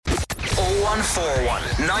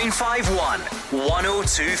0141 951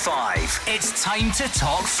 1025. It's time to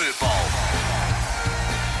talk football.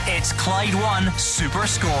 It's Clyde One Super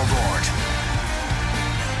Scoreboard.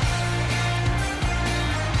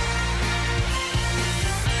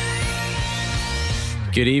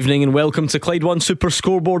 Good evening and welcome to Clyde One Super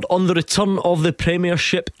Scoreboard on the return of the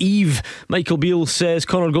Premiership eve. Michael Beale says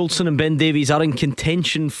Connor Goldson and Ben Davies are in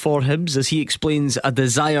contention for Hibs as he explains a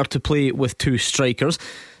desire to play with two strikers.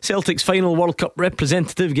 Celtic's final World Cup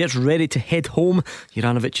representative gets ready to head home.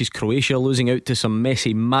 Juranovic's Croatia losing out to some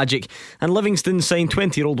messy magic, and Livingston signed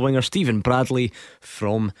 20-year-old winger Stephen Bradley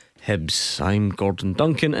from Hibs. I'm Gordon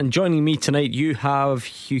Duncan, and joining me tonight you have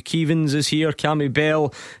Hugh Keevins is here, Cammy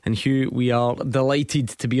Bell, and Hugh, we are delighted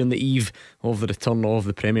to be on the eve of the return of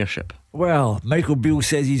the Premiership. Well, Michael Beale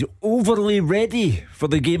says he's overly ready for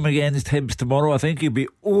the game against Hibs tomorrow. I think he'll be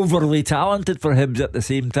overly talented for Hibs at the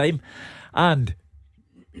same time. And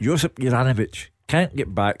Josip Juranovic can't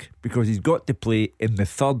get back because he's got to play in the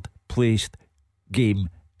third placed game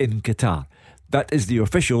in Qatar. That is the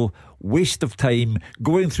official waste of time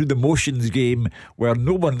going through the motions game where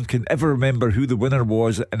no one can ever remember who the winner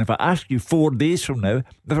was. And if I ask you 4 days from now,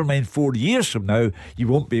 never mind 4 years from now, you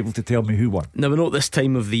won't be able to tell me who won. Now, we know at this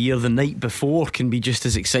time of the year the night before can be just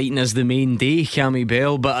as exciting as the main day, Cammy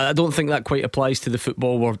Bell, but I don't think that quite applies to the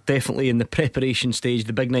football. We're definitely in the preparation stage.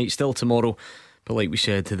 The big night still tomorrow, but like we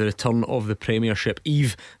said, the return of the Premiership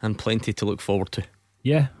eve, and plenty to look forward to.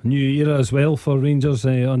 Yeah, new era as well for Rangers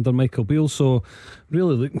under Michael Beale. So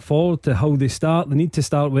really looking forward to how they start. They need to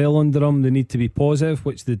start well under him. They need to be positive,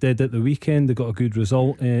 which they did at the weekend. They got a good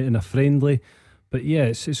result in a friendly. But yeah,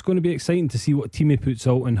 it's going to be exciting to see what team he puts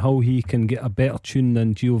out and how he can get a better tune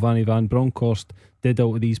than Giovanni Van Bronckhorst did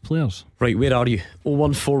out of these players. Right, where are you?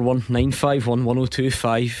 0141 951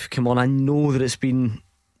 1025. Come on, I know that it's been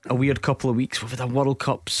a weird couple of weeks. We've had a World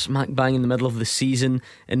Cup smack bang in the middle of the season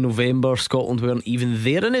in November. Scotland weren't even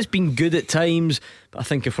there, and it's been good at times, but I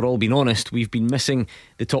think if we're all being honest, we've been missing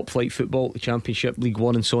the top flight football. The Championship, League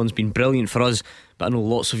One and so on has been brilliant for us, but I know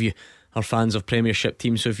lots of you are fans of Premiership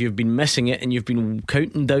teams, so if you've been missing it and you've been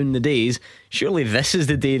counting down the days, surely this is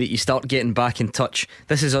the day that you start getting back in touch.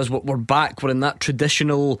 This is us, we're back. We're in that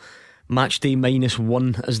traditional match day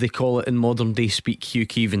 -1, as they call it in modern day speak, Hugh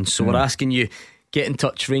Keevins. So we're asking you, get in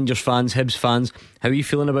touch, Rangers fans, Hibs fans. How are you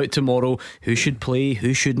feeling about tomorrow? Who should play?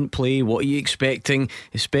 Who shouldn't play? What are you expecting?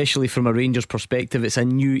 Especially from a Rangers perspective, it's a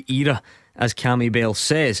new era, as Cammy Bell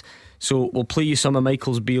says. So we'll play you some of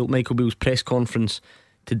Michael Beale's press conference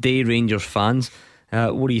today, Rangers fans.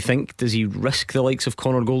 What do you think? Does he risk the likes of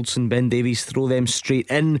Connor Goldson, Ben Davies, throw them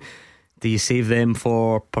straight in? Do you save them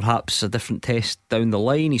for perhaps a different test down the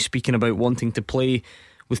line? He's speaking about wanting to play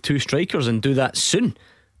with two strikers and do that soon.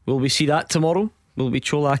 Will we see that tomorrow? Will it be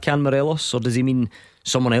Chola Akan Morelos, or does he mean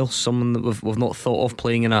someone else, someone that we've not thought of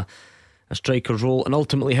playing in a striker's role? And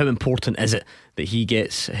ultimately, how important is it that he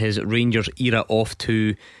gets his Rangers era off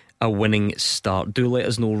to a winning start? Do let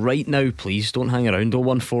us know right now, please. Don't hang around.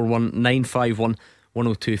 0141 951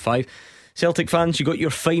 1025. Celtic fans, you got your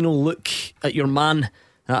final look at your man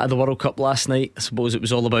at the World Cup last night. I suppose it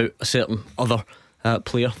was all about a certain other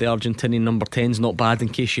player. The Argentinian number 10's not bad, in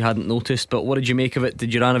case you hadn't noticed. But what did you make of it?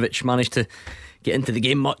 Did Juranovic manage to get into the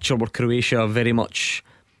game much, or were Croatia very much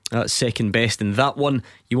second best in that one?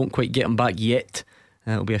 You won't quite get him back yet.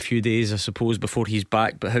 It'll be a few days, I suppose, before he's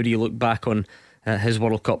back. But how do you look back on his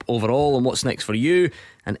World Cup overall, and what's next for you,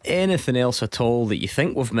 and anything else at all that you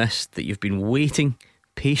think we've missed, that you've been waiting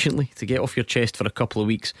patiently to get off your chest for a couple of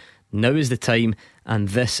weeks? Now is the time, and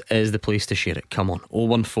this is the place to share it. Come on,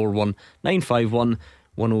 0141 951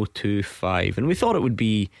 1025. And we thought it would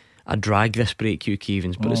be a drag this break, Hugh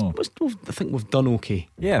Keevins, but I think we've done okay.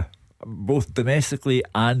 Yeah, both domestically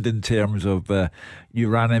and in terms of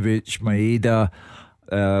Juranovic, Maeda,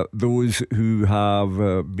 those who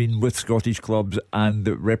have been with Scottish clubs and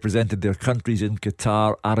represented their countries in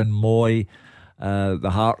Qatar. Aaron Moy,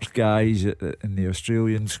 the Hearts guys in the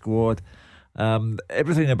Australian squad.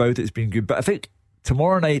 Everything about it's been good, but I think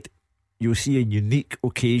tomorrow night you'll see a unique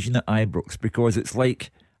occasion at Ibrox, because it's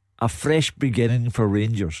like a fresh beginning for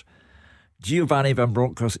Rangers. Giovanni Van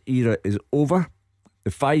Bronckhorst's era is over, the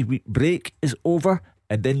 5-week break is over,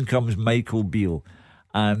 and then comes Michael Beale,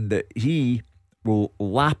 and he will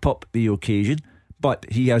lap up the occasion, but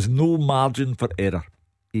he has no margin for error.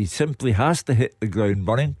 He simply has to hit the ground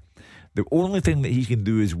running. The only thing that he can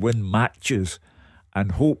do is win matches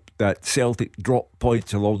and hope that Celtic drop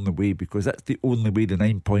points along the way, because that's the only way the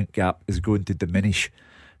 9-point gap is going to diminish.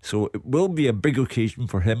 So it will be a big occasion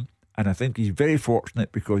for him, and I think he's very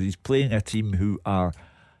fortunate because he's playing a team who are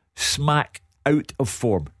smack out of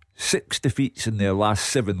form. 6 defeats in their last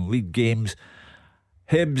 7 league games.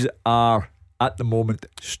 Hibs are at the moment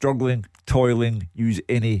struggling, toiling, use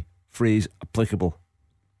any phrase applicable.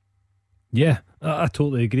 Yeah, I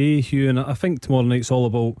totally agree, Hugh, and I think tomorrow night's all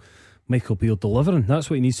about Michael Beale delivering. That's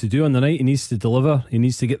what he needs to do on the night. He needs to deliver. He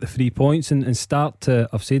needs to get the 3 points and start to,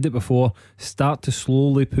 I've said it before, start to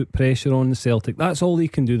slowly put pressure on the Celtic. That's all he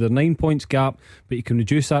can do. They're 9 points gap, but he can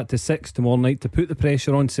reduce that to 6 tomorrow night to put the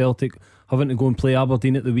pressure on Celtic, having to go and play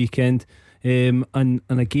Aberdeen at the weekend, and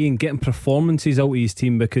again getting performances out of his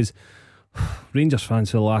team, because Rangers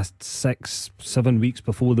fans for the last 6-7 weeks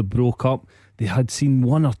before they broke up, they had seen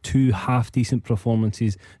 1 or 2 half decent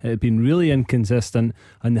performances. It had been really inconsistent,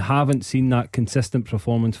 and they haven't seen that consistent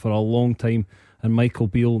performance for a long time, and Michael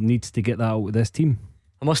Beale needs to get that out of this team.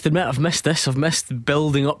 I must admit, I've missed this. I've missed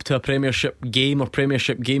building up to a Premiership game or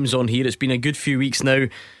Premiership games on here. It's been a good few weeks now,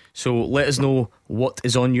 so let us know what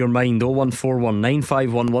is on your mind. 0141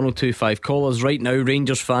 951 1025. Call us right now,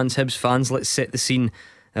 Rangers fans, Hibs fans. Let's set the scene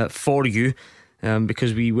for you,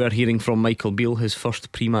 because we were hearing from Michael Beale, his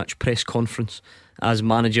first pre-match press conference as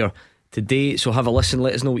manager today. So have a listen,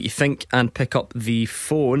 let us know what you think, and pick up the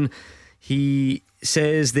phone. He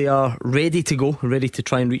says they are ready to go, ready to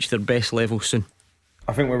try and reach their best level soon.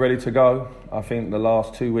 I think we're ready to go. I think the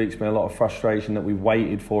last 2 weeks been a lot of frustration that we've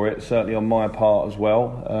waited for it, certainly on my part as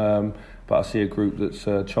well, but I see a group that's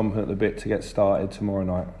chomping at the bit to get started tomorrow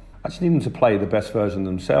night. I just need them to play the best version of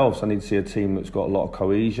themselves. I need to see a team that's got a lot of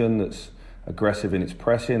cohesion, that's aggressive in its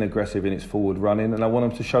pressing, aggressive in its forward running, and I want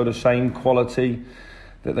them to show the same quality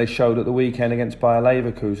that they showed at the weekend against Bayer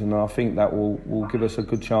Leverkusen, and I think that will give us a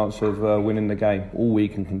good chance of winning the game. All we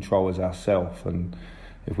can control is ourselves, and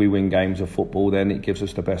if we win games of football, then it gives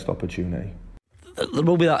us the best opportunity. There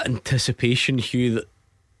will be that anticipation, Hugh, that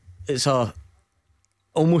it's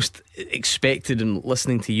almost expected, and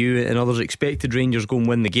listening to you and others, expected Rangers go and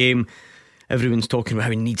win the game. Everyone's talking about how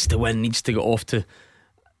he needs to win, needs to get off to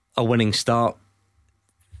a winning start.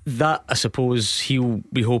 That, I suppose, he'll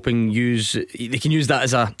be hoping they can use that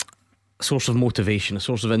as a source of motivation, a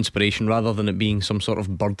source of inspiration, rather than it being some sort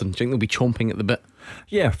of burden. Do you think they'll be chomping at the bit?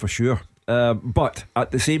 Yeah, for sure. But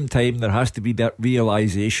at the same time, there has to be that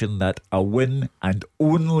realisation that a win, and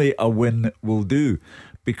only a win, will do,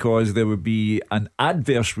 because there would be an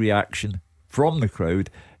adverse reaction from the crowd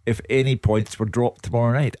if any points were dropped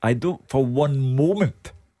tomorrow night. I don't for one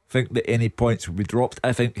moment think that any points will be dropped.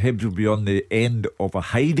 I think Hibs will be on the end of a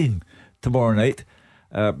hiding tomorrow night,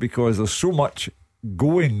 because there's so much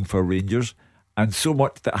going for Rangers and so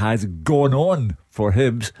much that has gone on for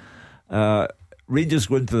Hibs. Rangers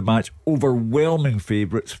go into the match overwhelming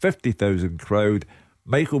favourites, 50,000 crowd.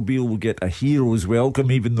 Michael Beale will get a hero's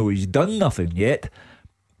welcome, even though he's done nothing yet.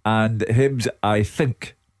 And Hibs, I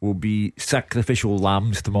think, will be sacrificial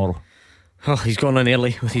lambs tomorrow. Oh, he's gone on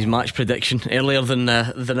early with his match prediction, earlier than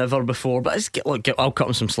ever before. But I'll cut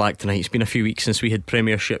him some slack tonight. It's been a few weeks since we had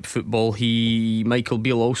Premiership football. Michael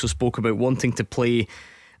Beale also spoke about wanting to play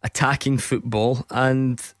attacking football,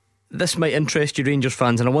 and this might interest you, Rangers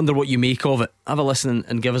fans, and I wonder what you make of it. Have a listen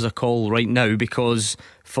and give us a call right now, because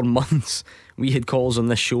for months we had calls on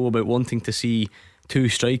this show about wanting to see 2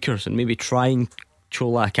 strikers and maybe trying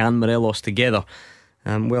Cholak and Morelos together.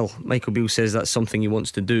 Well, Michael Beale says that's something he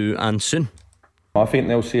wants to do, and soon. I think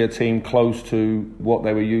they'll see a team close to what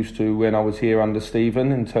they were used to when I was here under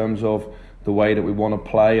Stephen, in terms of the way that we want to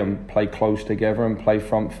play and play close together and play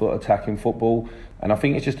front foot attacking football. And I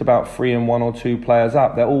think it's just about freeing 1 or 2 players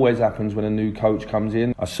up. That always happens when a new coach comes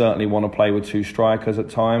in. I certainly want to play with 2 strikers at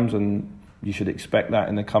times, and you should expect that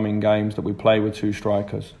in the coming games, that we play with 2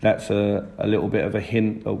 strikers. That's a little bit of a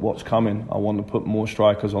hint of what's coming. I want to put more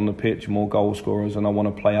strikers on the pitch, more goal scorers, and I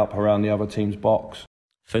want to play up around the other team's box.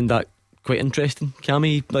 Found that quite interesting,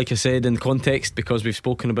 Cammy, like I said, in context, because we've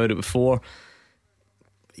spoken about it before.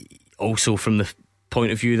 Also from the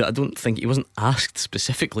point of view that I don't think he wasn't asked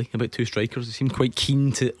specifically about 2 strikers. He seemed quite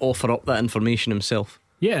keen to offer up that information himself.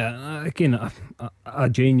 Yeah, again, I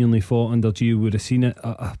genuinely thought under Gio would have seen it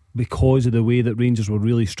because of the way that Rangers were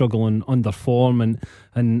really struggling under form,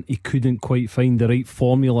 and he couldn't quite find the right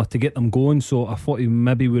formula to get them going. So I thought he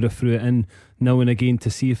maybe would have threw it in now and again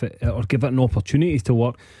to see if it, or give it an opportunity to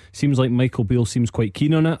work. Seems like Michael Beale seems quite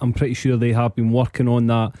keen on it. I'm pretty sure they have been working on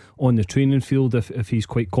that on the training field, if he's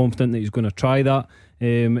quite confident that he's going to try that.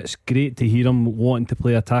 It's great to hear him wanting to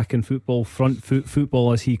play attacking football, front foot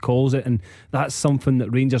football as he calls it, and that's something that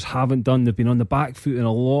Rangers haven't done. They've been on the back foot in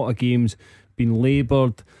a lot of games, been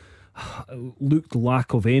laboured. looked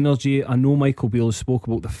lack of energy. I know Michael Beale spoke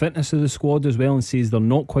about the fitness of the squad as well and says they're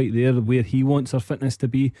not quite there where he wants their fitness to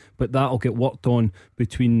be, but that'll get worked on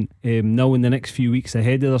between now and the next few weeks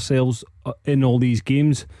ahead of themselves in all these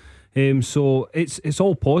games. So it's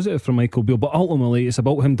all positive for Michael Beale, but ultimately it's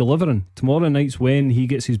about him delivering. Tomorrow night's when he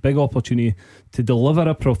gets his big opportunity to deliver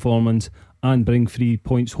a performance and bring 3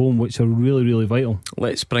 points home, which are really, really vital.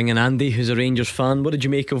 Let's bring in Andy, who's a Rangers fan. What did you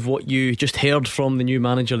make of what you just heard from the new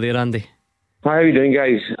manager there, Andy? Hi, how are you doing,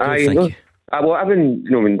 guys? Good, thank you. Well, I've been,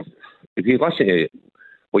 if you listen to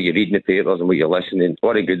what you read in the papers and what you're listening, a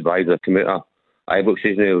lot of good vibes have come out of Ibrox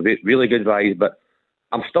season, really good vibes, but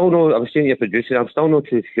I'm still not, I was saying to your producer, I'm still not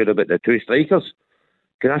too sure about the two strikers.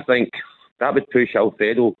 Because I think that would push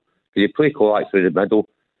Alfredo, because you play Kolak through the middle,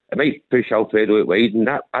 it might push Alfredo out wide, and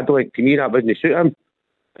that, I don't think, to me, that wouldn't suit him.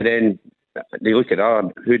 And then they look at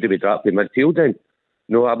that, who do we drop in midfield then?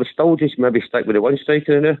 No, I would still just maybe stick with the one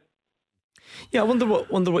striker now. Yeah, I wonder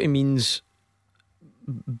what he means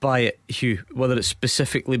by it, Hugh. Whether it's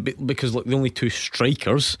specifically because look, the only two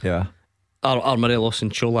strikers are Morelos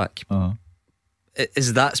and Čolak.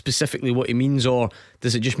 Is that specifically what he means, or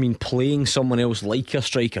does it just mean playing someone else like a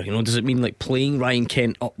striker? Does it mean like playing Ryan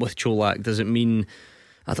Kent up with Čolak? Does it mean,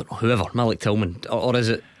 I don't know, whoever, Malik Tillman? Or is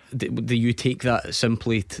it, do you take that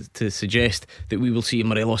simply to suggest that we will see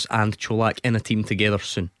Morelos and Čolak in a team together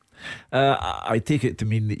soon? I take it to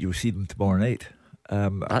mean that you'll see them tomorrow night.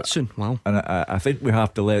 That soon, wow. And I think we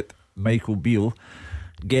have to let Michael Beale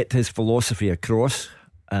get his philosophy across.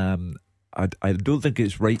 I don't think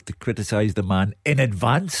it's right to criticise the man in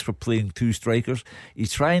advance for playing two strikers.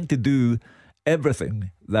 He's trying to do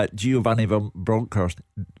everything that Giovanni Bronckhorst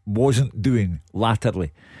wasn't doing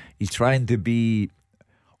laterally. He's trying to be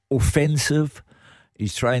offensive,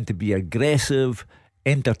 he's trying to be aggressive,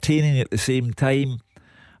 entertaining at the same time,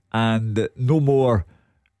 and no more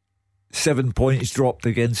 7 points dropped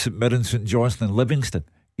against St Mirren, St Johnstone and Livingston.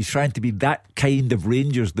 He's trying to be that kind of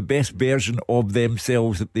Rangers, the best version of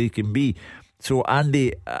themselves that they can be. So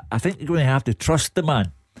Andy, I think you're going to have to trust the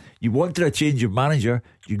man. You wanted a change of manager,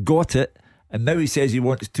 you got it, and now he says he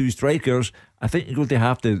wants two strikers. I think you're going to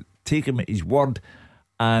have to take him at his word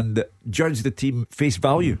and judge the team face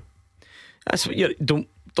value. That's what don't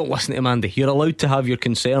listen to him, Andy. You're allowed to have your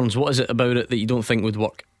concerns. What is it about it that you don't think would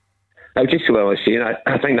work? I was just what I was saying.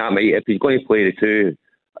 I think that might, if he's going to play the two,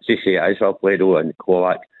 as you say, it is Alfredo and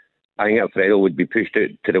Kolak, I think Alfredo would be pushed out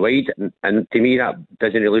to the wide, and to me that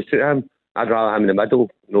doesn't really suit him. I'd rather him in the middle,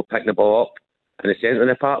 picking the ball up in the centre of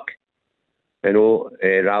the park,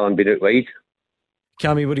 rather than being out wide.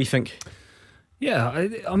 Cammy, what do you think? Yeah,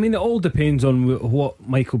 I mean, it all depends on what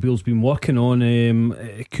Michael Beale's been working on.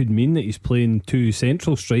 It could mean that he's playing two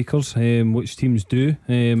central strikers, which teams do,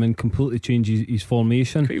 and completely change his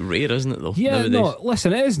formation. Pretty rare, isn't it, though? Yeah, nowadays? no,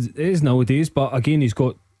 listen, it is nowadays, but again, he's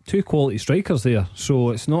got two quality strikers there, so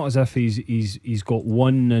it's not as if he's got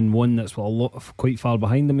one and one that's quite far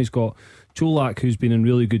behind him. He's got Čolak, who's been in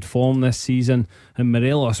really good form this season, and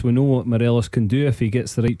Morelos. We know what Morelos can do if he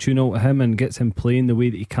gets the right tune out of him and gets him playing the way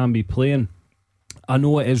that he can be playing. I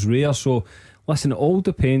know it is rare, so listen, it all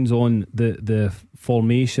depends on the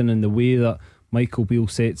formation and the way that Michael Beale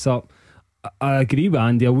sets up. I agree with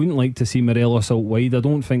Andy. I wouldn't like to see Morelos out wide. I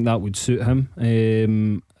don't think that would suit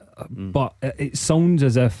him. But it sounds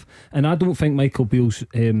as if, and I don't think Michael Beale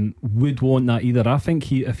would want that either. I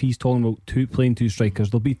think if he's talking about playing two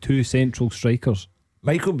strikers, there'll be two central strikers.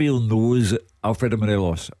 Michael Beale knows Alfredo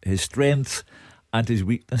Morelos, his strengths and his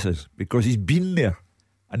weaknesses, because he's been there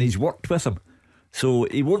and he's worked with him. So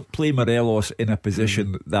he won't play Morelos in a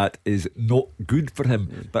position that is not good for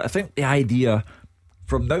him. But I think the idea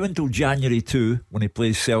from now until January 2, when he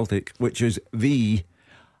plays Celtic, which is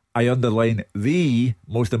I underline the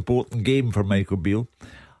most important game for Michael Beale,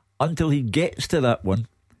 until he gets to that one,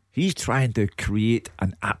 he's trying to create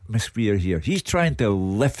an atmosphere here. He's trying to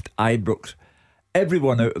lift Ibrox,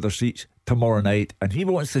 everyone out of their seats tomorrow night, and he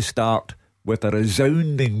wants to start with a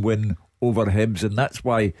resounding win over Hibs, and that's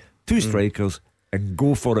why two strikers and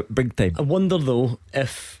go for it big time. I wonder though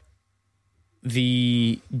if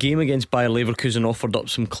the game against Bayer Leverkusen offered up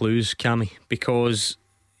some clues, Cammy, because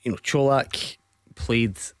Čolak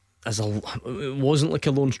played it wasn't like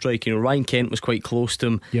a lone striker. Ryan Kent was quite close to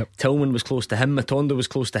him. Yep. Tillman was close to him. Matondo was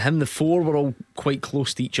close to him. The four were all quite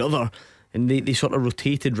close to each other, and they sort of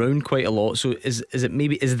rotated round quite a lot. So is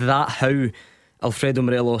that how Alfredo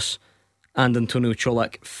Morelos and Antonio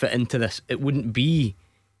Čolak fit into this? It wouldn't be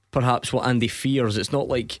perhaps what Andy fears. It's not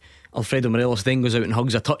like Alfredo Morelos then goes out and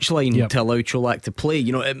hugs a touchline to allow Čolak to play.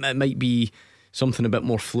 It might be something a bit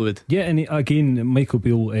more fluid. Yeah, and again, Michael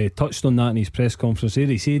Beale touched on that in his press conference there.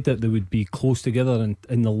 He said that they would be close together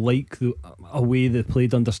in the way they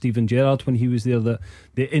played under Steven Gerrard when he was there, that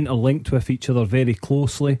they interlinked with each other very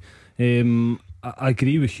closely. I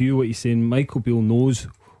agree with you what he's saying. Michael Beale knows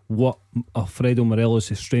what Alfredo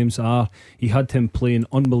Morelos' strengths are. He had him playing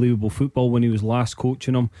unbelievable football when he was last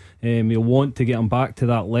coaching him. He'll want to get him back to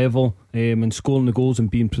that level, and scoring the goals and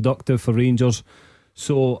being productive for Rangers.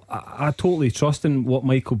 So I totally trust in what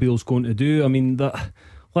Michael Beale's going to do. I mean,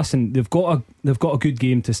 listen, they've got a good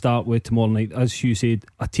game to start with tomorrow night. As Hugh said,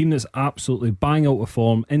 a team that's absolutely bang out of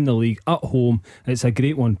form in the league at home. It's a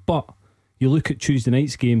great one. But you look at Tuesday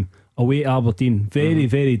night's game away at Aberdeen, very,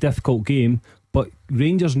 very difficult game. But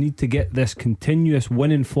Rangers need to get this continuous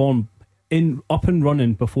winning form up and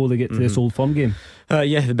running before they get to this Old Firm game.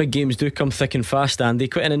 Yeah, the big games do come thick and fast, Andy.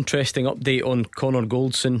 Quite an interesting update on Connor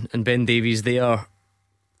Goldson and Ben Davies. They are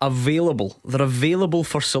available. They're available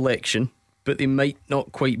for selection, but they might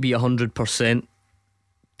not quite be 100%.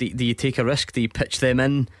 Do you take a risk? Do you pitch them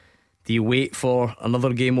in? Do you wait for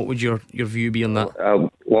another game? What would your view be on that?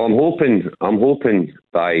 Well, I'm hoping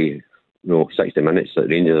by 60 minutes that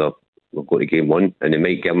Rangers will go to game one, and they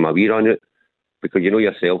might give them a wee run out, because you know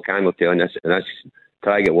yourself, Cam will tell this, and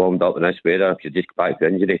try to get warmed up in this weather if you just go back to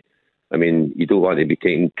injury. I mean, you don't want to be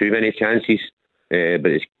taking too many chances, but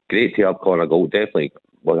it's great to have Connor Gold. Definitely,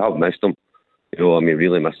 well, I've missed him.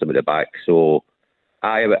 Really missed him at the back. So,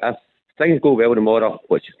 if things go well tomorrow,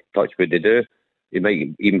 which touch wood they do, you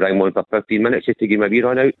might even bring one for 15 minutes just to give him a wee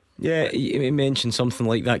run out. Yeah, you mentioned something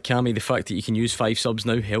like that, Cammy. The fact that you can use 5 subs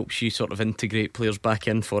now helps you sort of integrate players back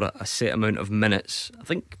in for a set amount of minutes. I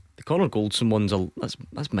think the Connor Goldson one's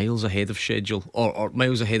that's miles ahead of schedule, or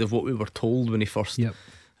miles ahead of what we were told when he first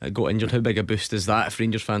got injured. How big a boost is that if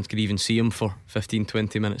Rangers fans could even see him for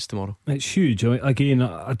 15-20 minutes tomorrow? It's huge. Again,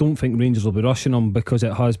 I don't think Rangers will be rushing him, because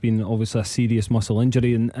it has been obviously a serious muscle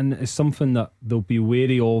injury, and it's something that they'll be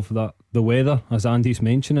wary of, that the weather, as Andy's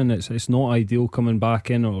mentioning, it's not ideal coming back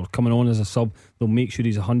in or coming on as a sub. They'll make sure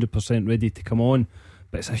he's 100% ready to come on,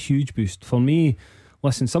 but it's a huge boost for me.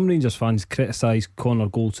 Listen, some Rangers fans criticise Connor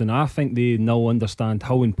Goldson. I think they now understand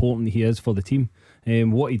how important he is for the team,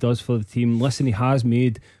 what he does for the team. Listen, he has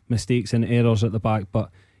made mistakes and errors at the back, but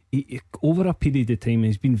he, over a period of time,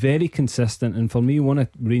 he's been very consistent, and for me, one of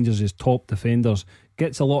Rangers' top defenders.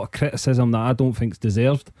 Gets a lot of criticism that I don't think is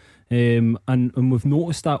deserved, and we've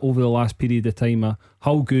noticed that over the last period of time,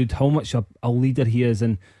 how good, how much a leader he is,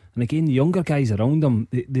 and again, the younger guys around him,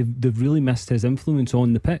 they've really missed his influence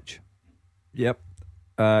on the pitch. Yep.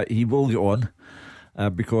 He will get on,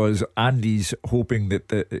 because Andy's hoping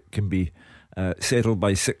that it can be settled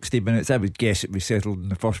by 60 minutes. I would guess it be settled in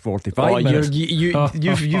the first 45 minutes.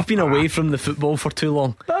 You've been away from the football for too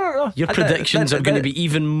long. No. Your predictions are going to be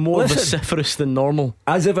even more vociferous than normal.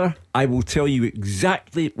 As ever, I will tell you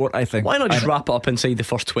exactly what I think. Why not just wrap it up inside the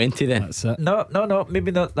first 20 then? That's it. No,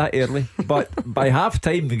 maybe not that early, but by half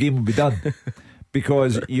time the game will be done,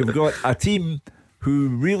 because you've got a team who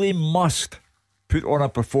really must put on a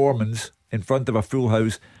performance in front of a full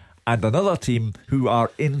house, and another team who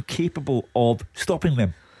are incapable of stopping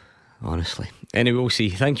them. Honestly. Anyway, we'll see.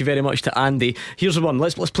 Thank you very much to Andy. Here's the one.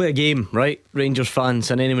 Let's play a game, right? Rangers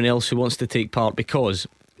fans and anyone else who wants to take part, because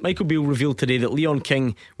Michael Beale revealed today that Leon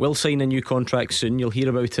King will sign a new contract soon. You'll hear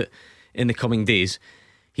about it in the coming days.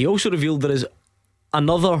 He also revealed there is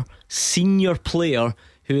another senior player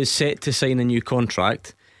who is set to sign a new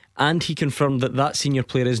contract, and he confirmed that senior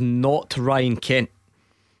player is not Ryan Kent.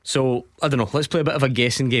 So, I don't know, let's play a bit of a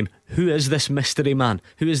guessing game. Who is this mystery man?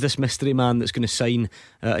 Who is this mystery man that's going to sign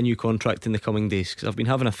a new contract in the coming days? Because I've been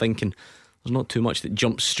having a thinking. There's not too much that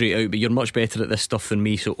jumps straight out, but you're much better at this stuff than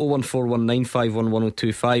me. So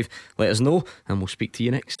 01419511025, let us know, and we'll speak to you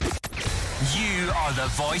next. You are the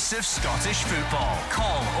voice of Scottish football.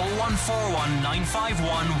 Call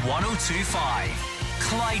 01419511025.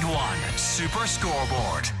 Clyde One Super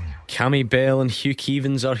Scoreboard. Cammy Bell and Hugh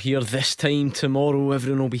Keevins are here this time tomorrow.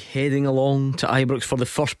 Everyone will be heading along to Ibrox for the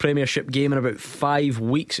first Premiership game in about 5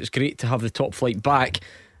 weeks. It's great to have the top flight back,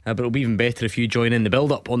 but it'll be even better if you join in the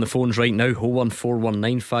build-up on the phones right now.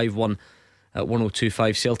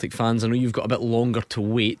 01419511025. Celtic fans, I know you've got a bit longer to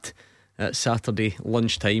wait at Saturday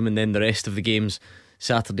lunchtime, and then the rest of the games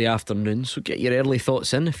Saturday afternoon, so get your early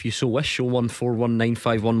thoughts in if you so wish.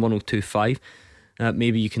 01419511025.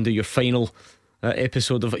 Maybe you can do your final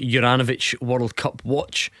episode of Juranovic World Cup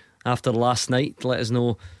watch after last night. Let us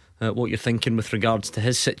know what you're thinking with regards to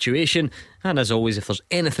his situation, and as always, if there's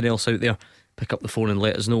anything else out there, pick up the phone and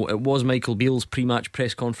let us know. It was Michael Beale's pre-match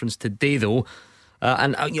press conference today though,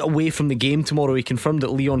 and away from the game tomorrow, he confirmed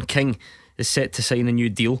that Leon King is set to sign a new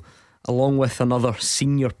deal. along with another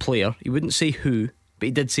senior player. He wouldn't say who, but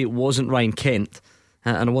he did say it wasn't Ryan Kent.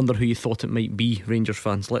 And I wonder who you thought it might be, Rangers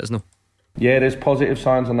fans. Let us know. Yeah, there's positive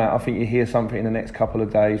signs on that. I think you hear something in the next couple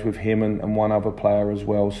of days with him and one other player as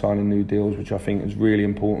well signing new deals, which I think is really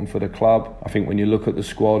important for the club. I think when you look at the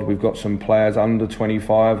squad, we've got some players under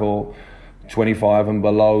 25 or 25 and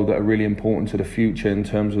below that are really important to the future in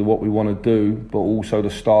terms of what we want to do, but also the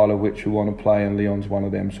style of which we want to play, and Leon's one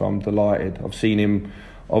of them, so I'm delighted. I've seen him,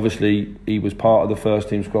 obviously he was part of the first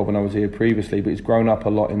team squad when I was here previously, but he's grown up a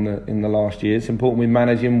lot in the last year. It's important we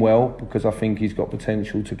manage him well, because I think he's got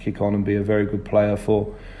potential to kick on and be a very good player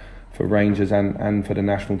for Rangers and for the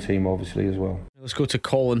national team obviously as well. Let's go to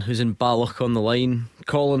Colin, who's in Balloch on the line.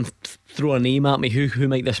 Colin, throw a name at me. Who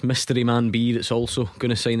might this mystery man be that's also going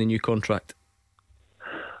to sign a new contract?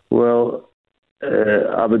 Well,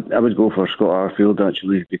 I would go for Scott Arfield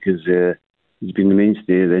actually, because he's been the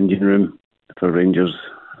mainstay of the engine room for Rangers,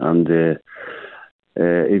 and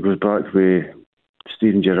he goes back with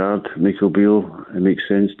Steven Gerrard, Michael Beale. It makes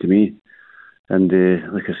sense to me, and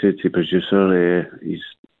like I said to the producer, he's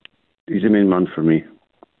the main man for me.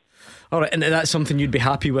 All right, and that's something you'd be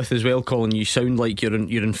happy with as well, Colin. You sound like you're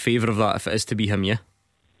in favour of that if it is to be him, yeah?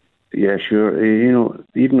 Yeah, sure.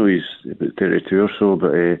 Even though he's about 32 or so,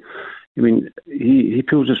 but he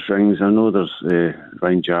pulls the strings. I know there's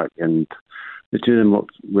Ryan Jack, and the two of them work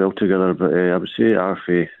well together. But I would say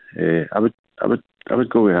Arfie. I would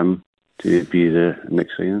go with him to be the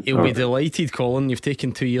next signing. He'll be delighted, Colin. You've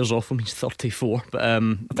taken 2 years off him. He's 34. But I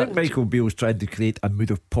think Michael Beale's trying to create a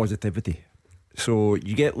mood of positivity. So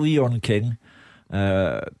you get Leon King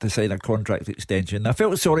to sign a contract extension. I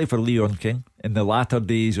felt sorry for Leon King in the latter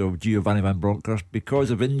days of Giovanni Van Bronckhorst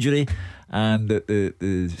because of injury and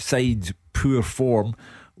the side's poor form.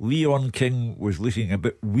 Leon King was looking a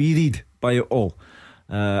bit wearied by it all,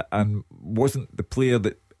 and wasn't the player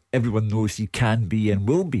that everyone knows he can be and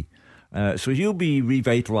will be. So he'll be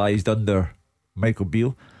revitalised under Michael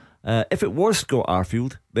Beale. If it was Scott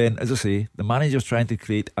Arfield, then, as I say, the manager's trying to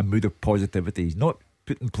create a mood of positivity. He's not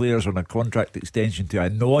putting players on a contract extension to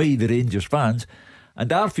annoy the Rangers fans, and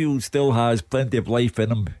Arfield still has plenty of life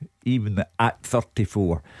in him, even at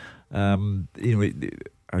 34.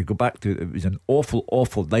 I go back to it was an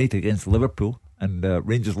awful night against Liverpool, and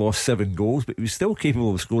Rangers lost 7 goals, but he was still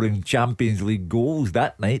capable of scoring Champions League goals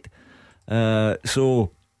that night.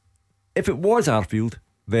 So if it was Arfield,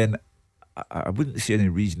 then I wouldn't see any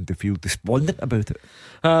reason to feel despondent about it.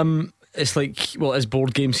 It's like, well, it's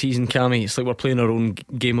board game season, Cammy. It's like we're playing our own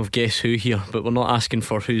game of guess who here, but we're not asking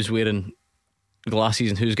for who's wearing glasses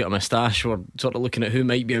and who's got a moustache. We're sort of looking at who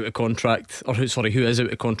might be out of contract, or who is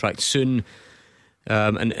out of contract soon,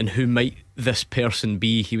 and who might this person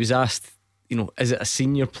be. He was asked, is it a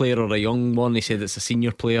senior player or a young one? He said it's a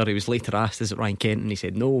senior player. He was later asked, is it Ryan Kent? And he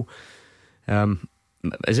said no.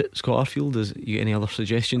 Is it Scott Arfield? You get any other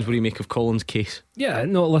suggestions? What do you make of Colin's case? Yeah,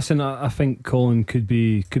 no, listen, I think Colin could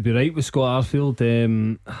be right with Scott Arfield.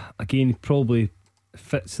 Again, he probably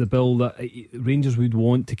fits the bill that Rangers would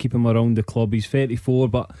want to keep him around the club. He's 34,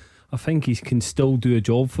 but I think he can still do a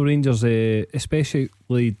job for Rangers,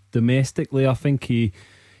 especially domestically. I think he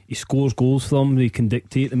scores goals for them. He can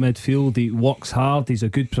dictate the midfield. He works hard. He's a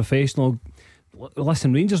good professional.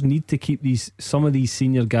 Listen, Rangers need to keep some of these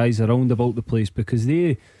senior guys around about the place, because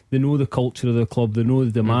they know the culture of the club. They know the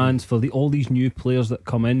demands for all these new players that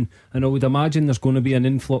come in, and I would imagine there's going to be an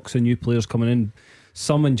influx of new players coming in,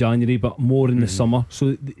 some in January but more in the summer.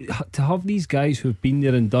 So to have these guys who've been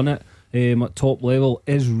there and done it at top level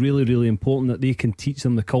is really, really important, that they can teach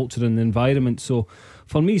them the culture and the environment. So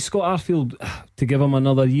for me, Scott Arfield, to give him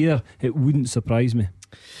another year, it wouldn't surprise me.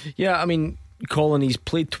 Yeah, I mean, Colin, he's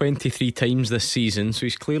played 23 times this season, so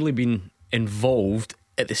he's clearly been involved.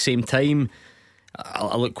 At the same time,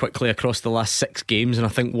 I look quickly across the last 6 games, and I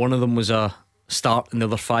think one of them was a start and the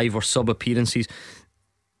other 5 were sub appearances.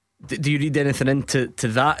 Do you read anything into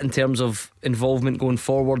that in terms of involvement going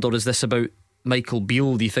forward, or is this about Michael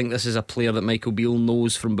Beale? Do you think this is a player that Michael Beale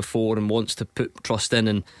knows from before and wants to put trust in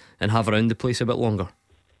and have around the place a bit longer?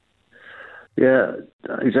 Yeah,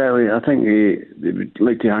 exactly. I think he would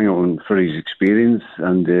like to hang on for his experience,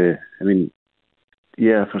 and for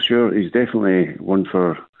sure, he's definitely one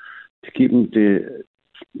to keep him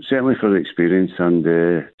certainly for the experience and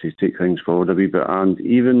to take things forward a wee bit. And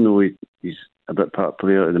even though he's a bit part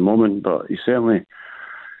player at the moment, but he's a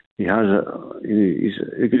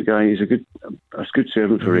good guy. He's a good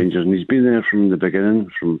servant for Rangers, and he's been there from the beginning,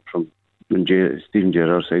 from when Steven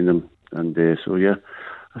Gerrard signed him, and so yeah.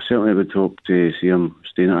 I certainly would hope to see him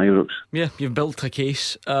staying at Ibrox. Yeah, you've built a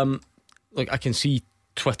case. Look, I can see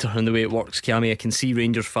Twitter and the way it works, Cammy. I can see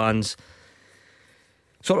Rangers fans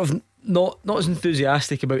sort of not as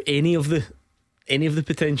enthusiastic about any of the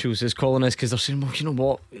potentials as Colin is, because they're saying, well, you know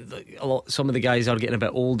what, some of the guys are getting a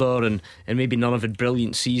bit older and maybe none of it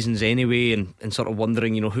brilliant seasons anyway, and sort of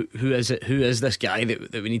wondering, you know, who is this guy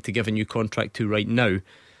that we need to give a new contract to right now.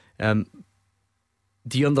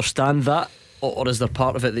 Do you understand that, or is there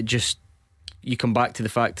part of it that just you come back to the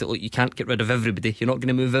fact that, look, you can't get rid of everybody, you're not going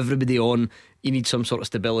to move everybody on, you need some sort of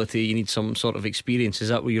stability, you need some sort of experience? Is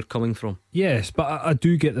that where you're coming from? Yes, but I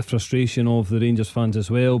do get the frustration of the Rangers fans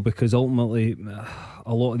as well, because ultimately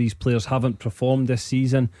a lot of these players haven't performed this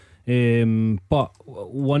season. But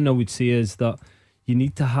one I would say is that you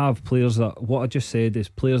need to have players that, what I just said, is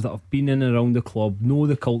players that have been in and around the club, know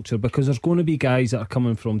the culture, because there's going to be guys that are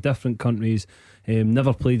coming from different countries,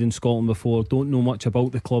 never played in Scotland before, don't know much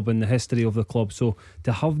about the club and the history of the club. So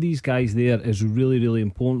to have these guys there is really, really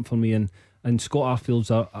important for me, and Scott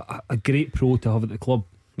Arfield's a great pro to have at the club.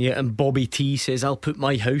 Yeah, and Bobby T says, I'll put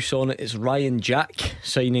my house on it. It's Ryan Jack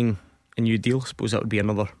signing a new deal. I suppose that would be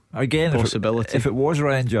another possibility. If it was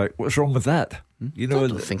Ryan Jack, what's wrong with that? You know, I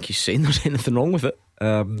don't think he's saying there's anything wrong with it.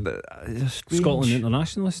 Scotland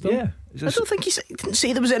internationalist still? Yeah, I don't think he didn't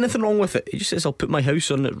say there was anything wrong with it. He just says, I'll put my house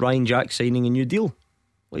on it, Ryan Jack signing a new deal.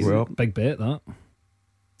 Well, big bet that.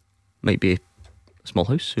 Might be a small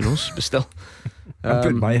house, who knows, but still. I'm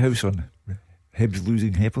putting my house on Hibs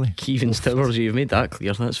losing happily. Keevins Towers, you've made that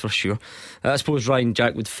clear, that's for sure. I suppose Ryan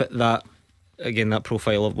Jack would fit that. Again, that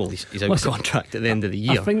profile of, well, he's out of contract at the end of the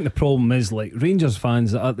year. I think the problem is, like, Rangers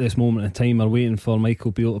fans at this moment in time are waiting for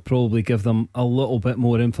Michael Beale to probably give them a little bit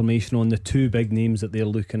more information on the two big names that they're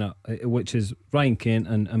looking at, which is Ryan Kent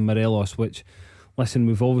and Morelos, which, listen,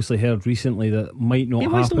 we've obviously heard recently that might not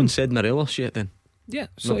happen. No one said Morelos yet then? Yeah,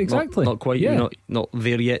 so exactly. Not quite, yeah. Not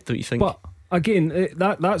there yet, don't you think? But again,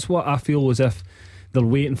 that's what I feel as if they're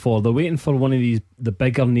waiting for. They're waiting for one of the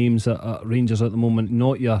bigger names at Rangers at the moment,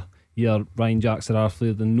 not your Ryan Jacks or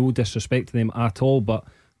Arfleard, and no disrespect to them at all, but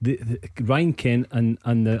the Ryan Kent and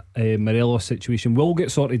the Morelos situation will get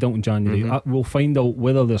sorted out in January. We'll find out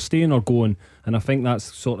whether they're staying or going, and I think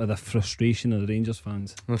that's sort of the frustration of the Rangers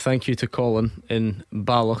fans. Well, thank you to Colin in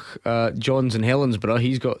Balloch. John's in Helensburgh,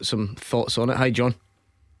 he's got some thoughts on it. Hi, John.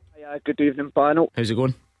 Hi, good evening, panel. How's it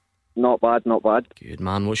going? Not bad. Good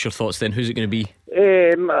man. What's your thoughts then? Who's it going to be?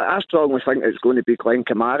 I strongly think it's going to be Glenn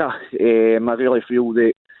Kamara. I really feel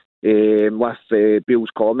that with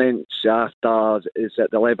Bill's comments after the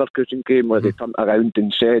Leverkusen game, where they turned around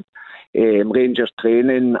and said Rangers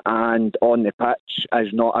training and on the pitch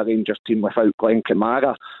is not a Rangers team without Glenn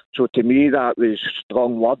Kamara. So to me that was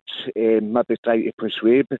strong words, maybe try to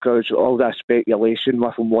persuade, because all that speculation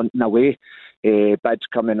with him wanting away, bids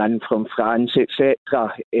coming in from France,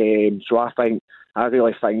 etc. So I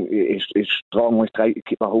really think he's strongly trying to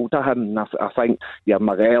keep a hold of him. I think your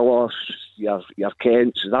Morelos, your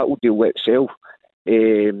Kents, that will deal with itself.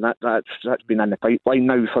 That's been in the pipeline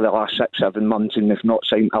now for the last 6-7 months, and they've not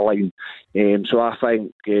signed a line. So I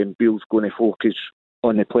think Bill's going to focus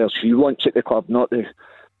on the players he wants at the club, not the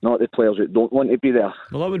players that don't want to be there.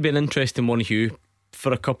 Well, that would be an interesting one, Hugh,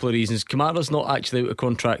 for a couple of reasons. Kamara's not actually out of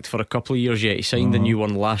contract for a couple of years yet. He signed a new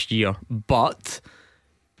one last year, but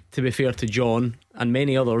to be fair to John and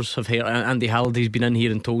many others have heard, Andy Halliday's been in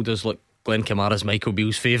here and told us, look, Glenn Kamara's Michael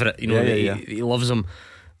Beale's favourite. You know, he loves him.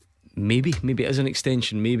 Maybe it is an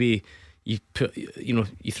extension. Maybe you put,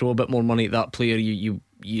 you throw a bit more money at that player. You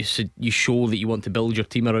show that you want to build your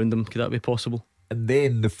team around them. Could that be possible? And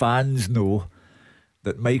then the fans know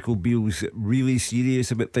that Michael Beale's really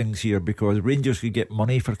serious about things here, because Rangers could get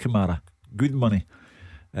money for Kamara, good money.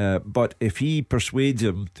 But if he persuades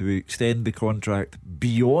him to extend the contract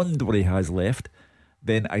beyond what he has left,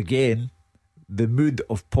 then again the mood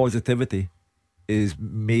of positivity is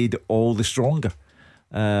made all the stronger.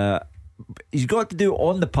 He's got to do it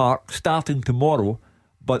on the park starting tomorrow,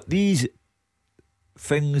 but these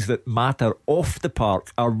things that matter off the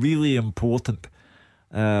park are really important.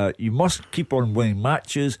 You must keep on winning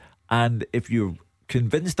matches, and if you've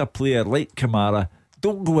convinced a player like Kamara,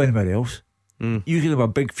 don't go anywhere else. You can have a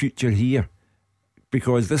big future here,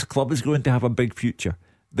 because this club is going to have a big future.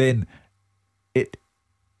 Then it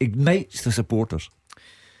ignites the supporters.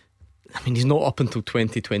 I mean, he's not up until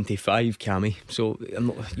 2025, Cammy, so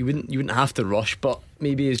you wouldn't have to rush. But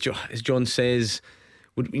maybe, as John says,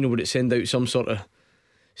 would it send out some sort of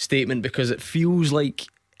statement, because it feels like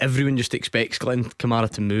everyone just expects Glenn Kamara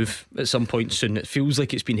to move at some point soon. It feels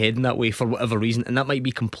like it's been heading that way for whatever reason, and that might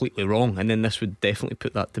be completely wrong, and then this would definitely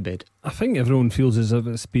put that to bed. I think everyone feels as if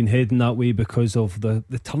it's been heading that way because of the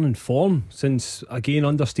turn in form since, again,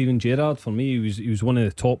 under Steven Gerrard. For me, he was one of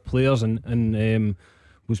the top players and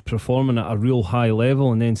was performing at a real high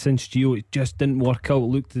level, and then since Gio it just didn't work out. It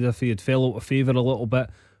looked as if he had fell out of favour a little bit.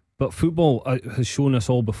 But football has shown us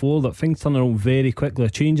all before that things turn around very quickly. A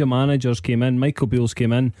change of managers came in. Michael Beale's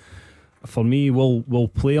came in. For me,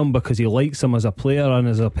 we'll play him because he likes him as a player and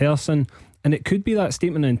as a person. And it could be that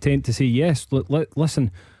statement of intent to say, yes,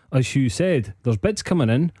 listen, as Hugh said, there's bids coming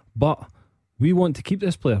in, but we want to keep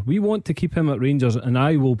this player. We want to keep him at Rangers, and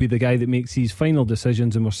I will be the guy that makes these final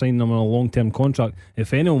decisions, and we're signing him on a long-term contract.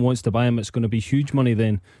 If anyone wants to buy him, it's going to be huge money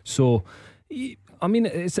then. So, I mean,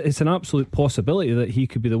 it's an absolute possibility that he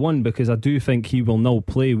could be the one, because I do think he will now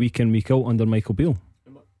play week in, week out under Michael Beale.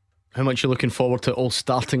 How much are you looking forward to it all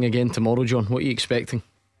starting again tomorrow, John? What are you expecting?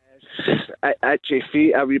 Actually,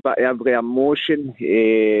 feel a wee bit of every emotion.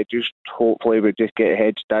 Just hopefully we just get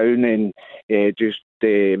heads down and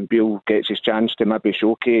Beale gets his chance to maybe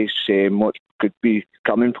showcase what could be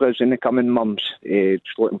coming for us in the coming months.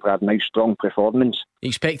 Just looking for a nice strong performance. Are you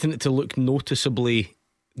expecting it to look noticeably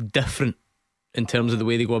different in terms of the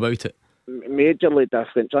way they go about it? Majorly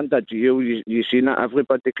different. Under Gio, you seen it,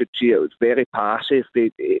 everybody could see it. It was very passive.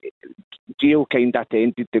 Gio kind of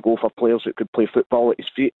tended to go for players that could play football at his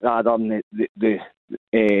feet rather than the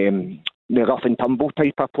rough and tumble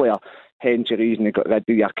type of player. Hence the reason they got rid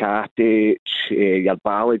of your Katic, your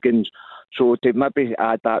Balligans. So to maybe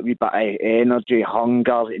add that wee bit of energy,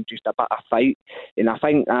 hunger and just a bit of fight. And I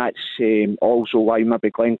think that's also why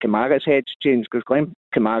maybe Glenn Kamara's head's changed, because Glenn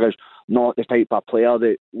Kamara's not the type of player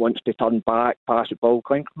that wants to turn back, pass the ball.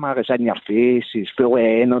 Glenn Kamara's in your face, he's full of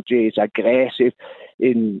energy, he's aggressive.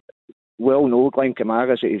 And well know Glenn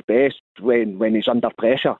Kamara's at his best when he's under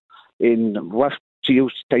pressure. And with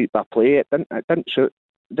Gio's type of play, it didn't suit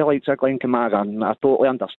the likes of Glenn Kamara, and I totally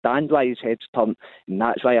understand why his head's turned, and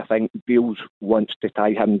that's why I think Beale wants to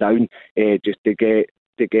tie him down, just to get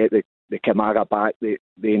the Kamara back that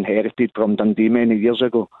they inherited from Dundee many years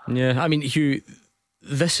ago. Yeah, I mean, Hugh,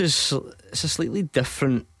 it's a slightly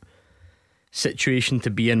different situation to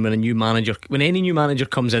be in when any new manager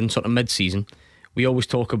comes in sort of mid-season. We always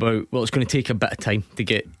talk about, well, it's going to take a bit of time to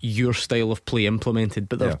get your style of play implemented,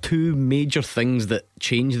 but there are two major things that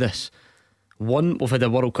change this. One, we've had a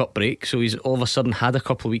World Cup break, so he's all of a sudden had a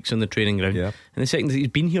couple of weeks on the training ground. And the second is he's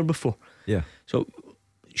been here before. So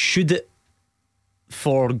should it,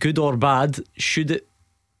 for good or bad, should it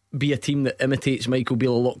be a team that imitates Michael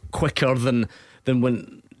Beale a lot quicker than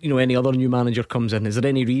when any other new manager comes in? Is there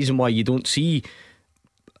any reason why you don't see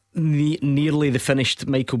nearly the finished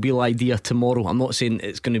Michael Beale idea tomorrow? I'm not saying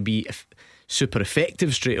it's going to be super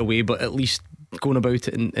effective straight away, but at least going about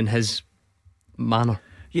it in his manner.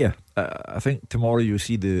 I think tomorrow you'll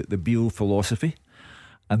see the Beale philosophy,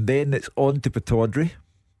 and then it's on to Pittodrie,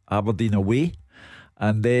 Aberdeen away,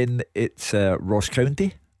 and then it's Ross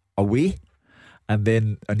County away, and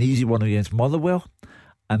then an easy one against Motherwell,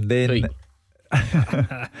 and then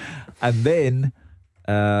and then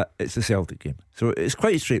it's the Celtic game. So it's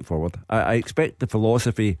quite straightforward. I expect the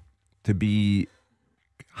philosophy to be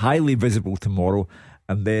highly visible tomorrow,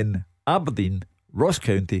 and then Aberdeen, Ross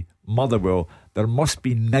County, Motherwell. There must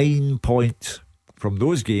be 9 points from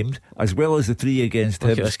those games, as well as the 3 against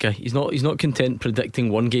Hibs. This guy, he's not content predicting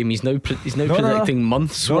one game. He's now predicting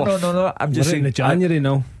months. No. I'm just saying in January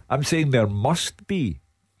now. I'm saying there must be.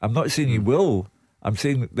 I'm not saying he will. I'm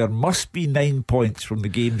saying there must be 9 points from the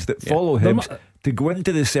games that follow Hibs to go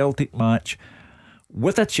into the Celtic match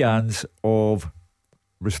with a chance of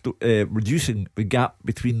reducing the gap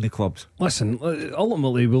between the clubs. Listen,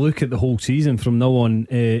 ultimately we look at the whole season from now on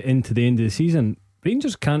into the end of the season.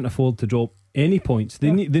 Rangers can't afford to drop any points.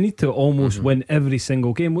 They need to almost win every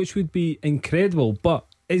single game, which would be incredible, but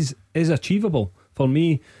is achievable. For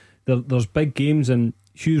me, there's big games, and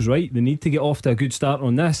Hugh's right, they need to get off to a good start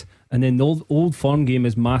on this, and then the Old Firm game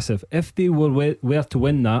is massive. If they were to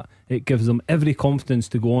win that, it gives them every confidence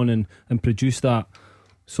to go on and produce that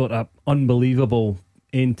sort of unbelievable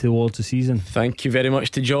end towards the season. Thank you very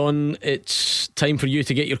much to John. It's time for you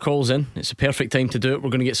to get your calls in. It's a perfect time to do it. We're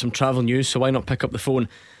going to get some travel news, so why not pick up the phone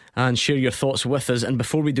and share your thoughts with us? And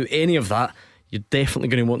before we do any of that, you're definitely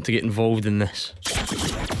going to want to get involved in this.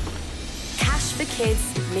 Cash for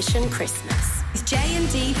Kids Mission Christmas with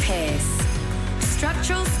J&D Pierce,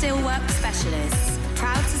 structural steelwork specialists,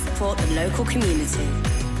 proud to support the local community.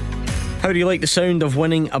 How do you like the sound of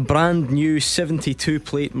winning a brand new 72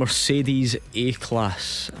 plate Mercedes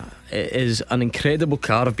A-Class? It is an incredible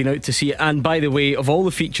car. I've been out to see it, and by the way, of all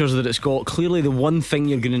the features that it's got, clearly the one thing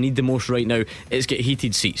you're going to need the most right now is get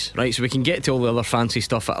heated seats, right? So we can get to all the other fancy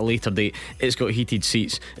stuff at a later date. It's got heated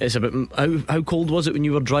seats. It's about, how cold was it when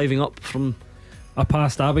you were driving up from... I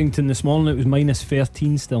passed Abington this morning, it was minus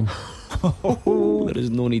 13 still. There is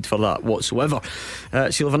no need for that whatsoever. So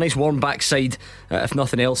you'll have a nice warm backside, if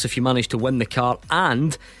nothing else, if you manage to win the car,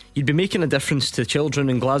 and you'd be making a difference to children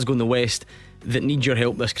in Glasgow and the West that need your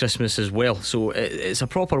help this Christmas as well. So it's a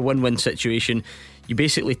proper win-win situation. You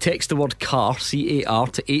basically text the word CAR, C-A-R,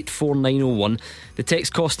 to 84901. The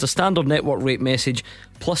text costs a standard network rate message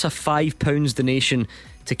plus a £5 donation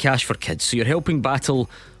to Cash for Kids. So you're helping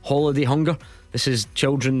battle holiday hunger. This is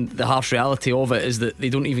children. The harsh reality of it is that they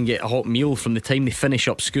don't even get a hot meal from the time they finish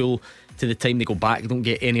up school to the time they go back. They don't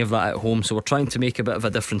get any of that at home. So we're trying to make a bit of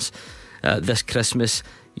a difference this Christmas.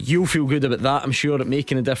 You'll feel good about that, I'm sure, at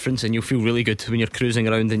making a difference, and you'll feel really good when you're cruising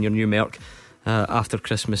around in your new Merc after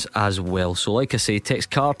Christmas as well. So like I say,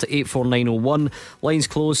 text CAR to 84901. Lines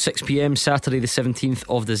close 6pm Saturday the 17th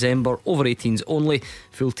of December. Over 18s only.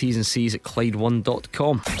 Full T's and C's at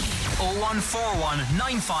Clyde1.com. 0141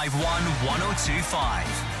 951 1025.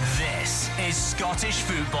 This is Scottish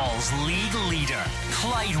football's league leader,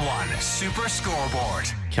 Clyde One Super Scoreboard.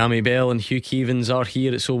 Cammy Bell and Hugh Keevins are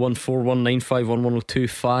here. It's 0141 951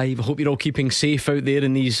 1025. I hope you're all keeping safe out there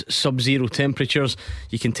in these sub-zero temperatures.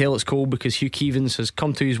 You can tell it's cold because Hugh Keevins has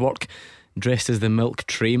come to his work dressed as the milk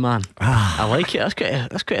tray man. I like it.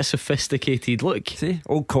 That's quite a sophisticated look. See,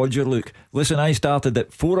 old codger look. Listen, I started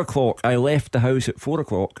at 4 o'clock. I left the house at 4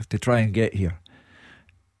 o'clock to try and get here.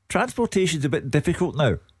 Transportation's a bit difficult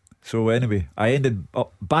now. So anyway, I ended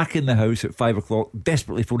up back in the house at 5 o'clock,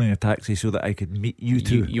 desperately phoning a taxi so that I could meet you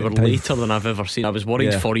two. You were later than I've ever seen. I was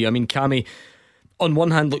worried for you. I mean, Cammy, on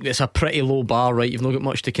one hand, look, it's a pretty low bar, right? You've not got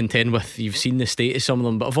much to contend with. You've seen the state of some of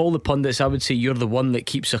them, but of all the pundits, I would say you're the one that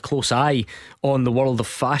keeps a close eye on the world of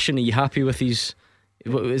fashion. Are you happy with these?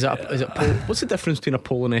 Is it what's the difference between a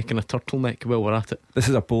polo neck and a turtleneck? Well, we're at it. This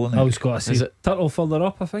is a polo neck. I was going to say turtle further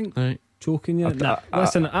up, I think. Right. Choking you.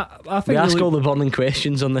 Listen, I think we ask all the burning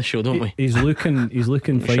questions on this show, don't we? He's looking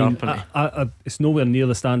fine. It's nowhere near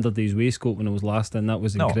the standard of his waistcoat when I was last in. That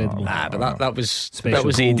was incredible. But that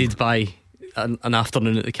was aided by an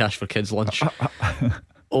afternoon at the Cash for Kids lunch.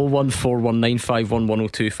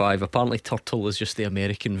 01419511025. Apparently turtle is just the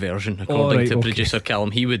American version, according to producer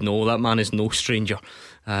Callum. He would know. That man is no stranger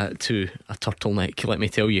to a turtleneck, let me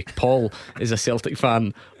tell you. Paul is a Celtic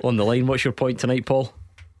fan on the line. What's your point tonight, Paul?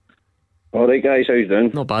 Alright guys, how you doing?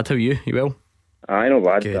 Not bad, how are you? You well? Aye, not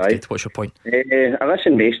bad. Good. What's your point? I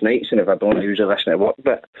listen most nights, and if I don't, I usually listen at work,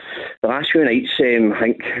 but the last few nights, I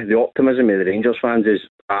think the optimism of the Rangers fans is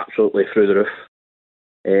absolutely through the roof.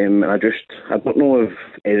 And I don't know if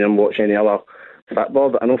anyone watch any other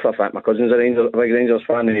football, but I know for a fact my cousin's a big Rangers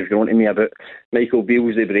fan, and he's going to me about Michael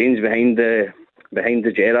Beale's the brains behind the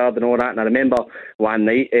Gerrard and all that. And I remember one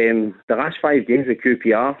night, the last 5 games with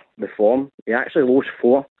QPR, the form, he actually lost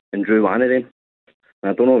 4 and drew one of them.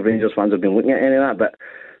 And I don't know if Rangers fans have been looking at any of that, but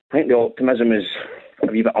I think the optimism is a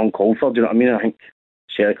wee bit uncalled for. Do you know what I mean? I think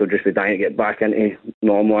Celtic will just be dying to get back into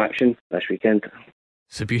normal action this weekend.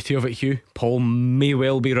 It's the beauty of it, Hugh. Paul may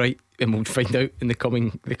well be right, and we'll find out in the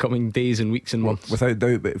coming days and weeks and months. Without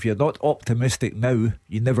doubt, but if you're not optimistic now,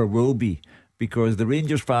 you never will be, because the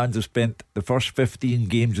Rangers fans have spent the first 15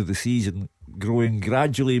 games of the season growing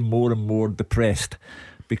gradually more and more depressed,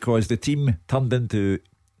 because the team turned into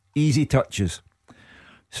easy touches.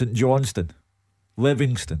 St Johnstone,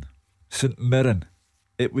 Livingston, St Mirren.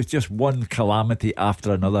 It was just one calamity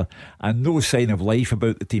after another, and no sign of life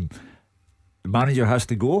about the team. The manager has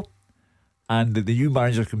to go, and the new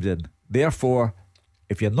manager comes in. Therefore,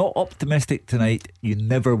 if you're not optimistic tonight, you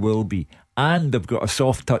never will be. And they've got a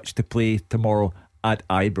soft touch to play tomorrow at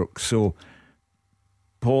Ibrox. So,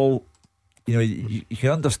 Paul, you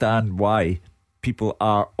can understand why people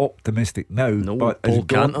are optimistic now. No, but Paul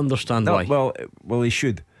can't understand why. Well, he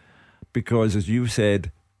should, because as you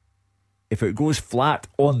said, if it goes flat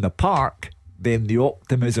on the park, then the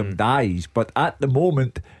optimism dies. But at the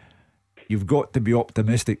moment, you've got to be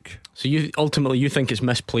optimistic. So you think it's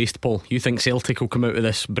misplaced, Paul? You think Celtic will come out of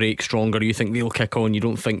this break stronger? You think they'll kick on? You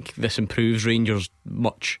don't think this improves Rangers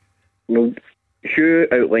much? No. Hugh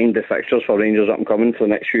outlined the fixtures for Rangers up and coming for the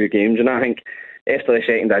next few games, and I think after the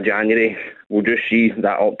 2nd of January we'll just see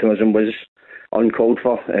that optimism was uncalled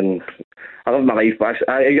for. And I love my life, but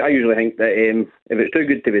I usually think that if it's too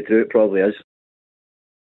good to be true, it probably is.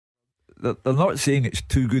 They're not saying it's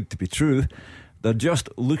too good to be true. They're just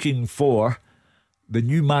looking for the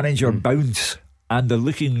new manager bounce, and they're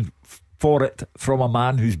looking for it from a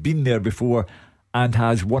man who's been there before and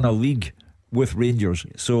has won a league with Rangers.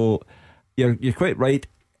 So you're quite right.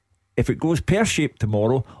 If it goes pear-shaped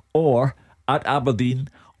tomorrow, or at Aberdeen,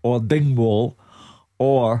 or Dingwall,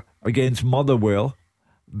 or against Motherwell,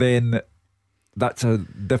 then that's a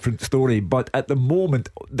different story. But at the moment,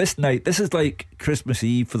 this night, this is like Christmas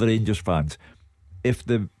Eve for the Rangers fans. If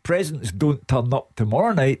the presents don't turn up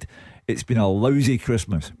tomorrow night, it's been a lousy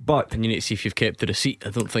Christmas. And you need to see if you've kept the receipt.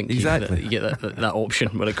 I don't think exactly you get that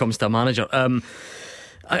option when it comes to a manager. I'm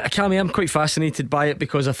quite fascinated by it,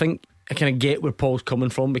 because I think I kind of get where Paul's coming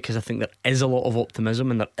from, because I think there is a lot of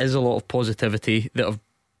optimism and there is a lot of positivity that have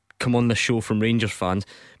come on the show from Rangers fans.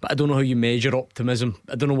 But I don't know how you measure optimism.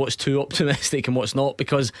 I don't know what's too optimistic and what's not,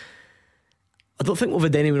 because I don't think we've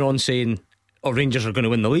had anyone on saying, oh, Rangers are going to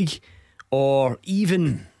win the league, or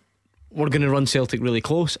even we're going to run Celtic really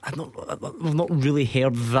close. I've not really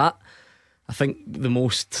heard that. I think the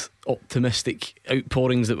most optimistic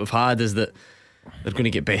outpourings that we've had is that they're going to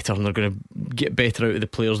get better, and they're going to get better out of the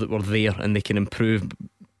players that were there, and they can improve.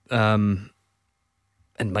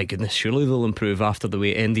 And my goodness, surely they'll improve after the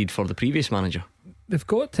way it ended for the previous manager. They've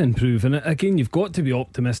got to improve, and again, you've got to be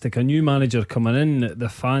optimistic. A new manager coming in, the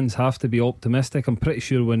fans have to be optimistic. I'm pretty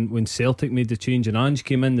sure when Celtic made the change and Ange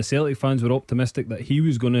came in, the Celtic fans were optimistic that he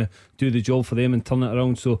was going to do the job for them and turn it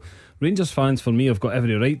around. So Rangers fans, for me, have got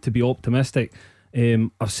every right to be optimistic.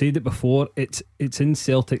 I've said it before, it's in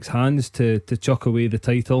Celtic's hands to chuck away the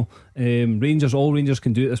title. All Rangers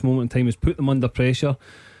can do at this moment in time is put them under pressure.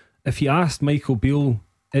 If you asked Michael Beale,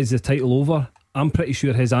 is the title over? I'm pretty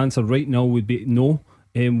sure his answer right now would be no.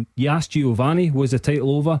 You asked Giovanni, was the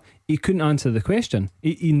title over? He couldn't answer the question.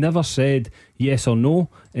 He never said yes or no,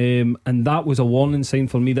 and that was a warning sign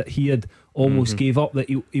for me that he had almost gave up, that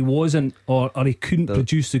he wasn't, or he couldn't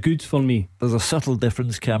produce the goods for me. There's a subtle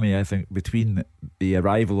difference, Cammy, I think, between the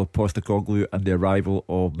arrival of Postecoglou and the arrival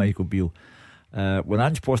of Michael Beale. When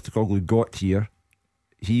Ange Postecoglou got here,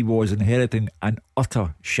 he was inheriting an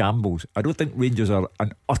utter shambles. I don't think Rangers are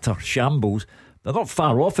an utter shambles. They're not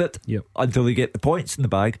far off it until they get the points in the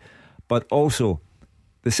bag. But also,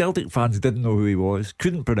 the Celtic fans didn't know who he was,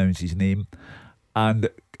 couldn't pronounce his name,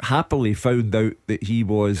 and happily found out that he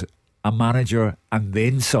was a manager and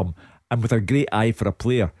then some, and with a great eye for a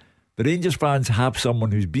player. The Rangers fans have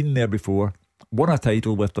someone who's been there before, won a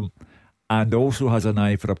title with them, and also has an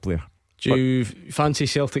eye for a player. Do you fancy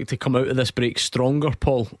Celtic to come out of this break stronger,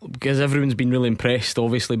 Paul? Because everyone's been really impressed,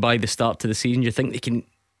 obviously, by the start to the season. Do you think they can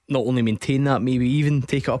not only maintain that, maybe even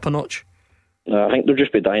take it up a notch? I think they'll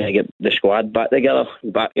just be dying to get the squad back together,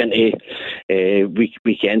 back into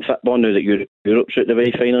weekend football now that Europe's out the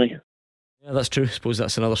way finally. Yeah, that's true. I suppose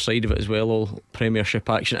that's another side of it as well, all Premiership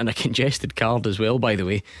action, and a congested card as well, by the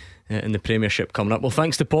way, in the Premiership coming up. Well,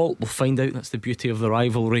 thanks to Paul. We'll find out. That's the beauty of the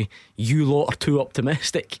rivalry. You lot are too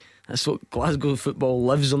optimistic. That's what Glasgow football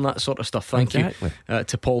lives on, that sort of stuff. Thank you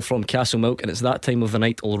to Paul from Castlemilk. And it's that time of the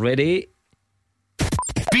night already.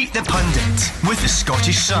 Beat the Pundit with the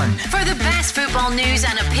Scottish Sun. For the best football news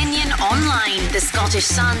and opinion online,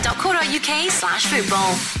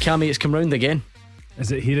 thescottishsun.co.uk/football. Cammy, it's come round again.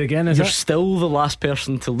 Is it here again? You're still the last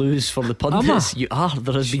person to lose for the Pundits. You are.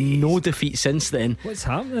 There has been no defeat since then. What's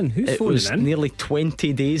happening? Who's it phoning was in? Nearly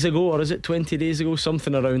 20 days ago, or is it 20 days ago?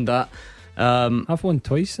 Something around that. I've won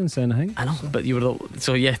twice since then, I think. I know, but you were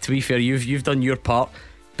so yeah. To be fair, you've done your part.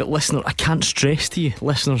 But listener, I can't stress to you,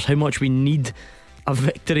 listeners, how much we need a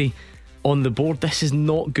victory on the board. This is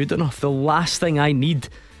not good enough. The last thing I need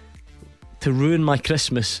to ruin my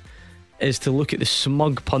Christmas is to look at the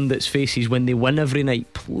smug pundits' faces when they win every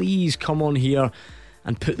night. Please come on here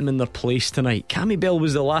and put them in their place tonight. Cammy Bell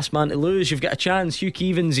was the last man to lose. You've got a chance. Hugh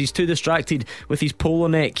Keevins, he's too distracted with his polo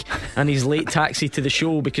neck and his late taxi to the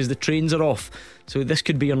show because the trains are off. So this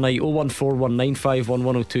could be your night.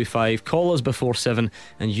 01419511025. Call us before 7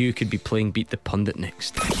 and you could be playing Beat the Pundit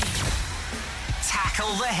next.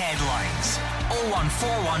 Tackle the headlines.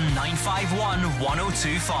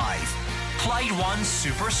 01419511025. Clyde One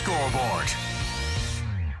Super Scoreboard.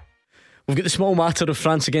 We've got the small matter of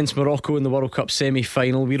France against Morocco in the World Cup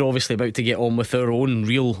semi-final. We're obviously about to get on with our own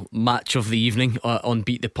real match of the evening on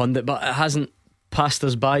Beat the Pundit, but it hasn't passed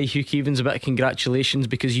us by. Hugh Keevins, a bit of congratulations,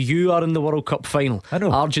 because you are in the World Cup final. I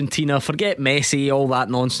know. Argentina, forget Messi, all that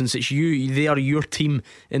nonsense. It's you. They are your team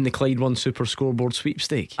in the Clyde One Super Scoreboard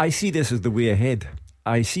sweepstake. I see this as the way ahead.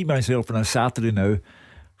 I see myself on a Saturday now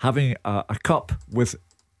having a cup with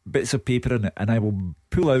bits of paper in it, and I will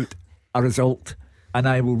pull out a result and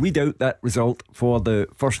I will read out that result for the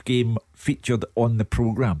first game featured on the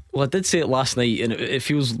programme. Well, I did say it last night, and it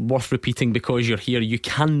feels worth repeating because you're here. You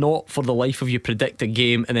cannot for the life of you predict a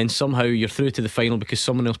game and then somehow you're through to the final because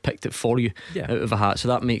someone else picked it for you out of a hat. So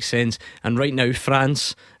that makes sense. And right now,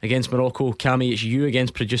 France against Morocco. Cammy, it's you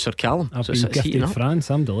against producer Callum. I've so been it's heating gifted up. France.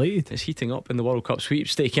 I'm delighted. It's heating up in the World Cup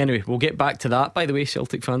sweepstake. Anyway, we'll get back to that. By the way,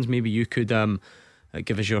 Celtic fans, maybe you could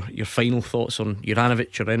give us your final thoughts on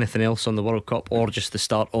Juranovic or anything else on the World Cup, or just the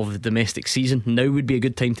start of the domestic season. Now would be a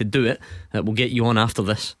good time to do it. We'll get you on after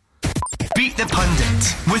this. Beat the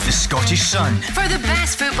Pundit with the Scottish Sun. For the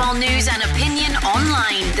best football news and opinion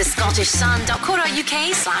online,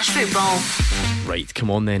 thescottishsun.co.uk/football. Right, come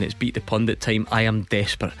on then, it's Beat the Pundit time. I am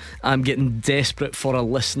desperate. I'm getting desperate for a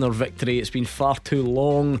listener victory. It's been far too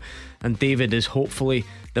long, and David is hopefully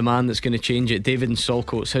the man that's going to change it. David in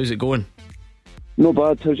Saltcoats, how's it going? Not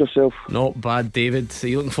bad, how's yourself? Not bad, David. Are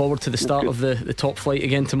you looking forward to the start of the top flight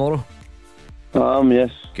again tomorrow?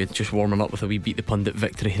 Yes. Good, just warming up with a wee Beat the Pundit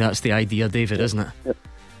victory. That's the idea, David, isn't it? Yep.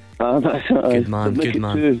 That's it. Good man, good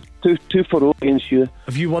man. 2-4 against you.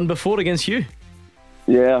 Have you won before against you?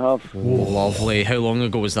 Yeah, I have. Oh, lovely. How long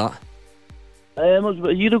ago was that? It was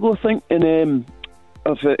about a year ago, I think. And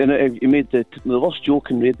he made the worst joke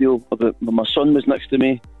in radio about my son was next to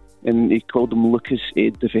me, and he called him Lucas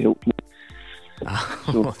Aid if he helped me.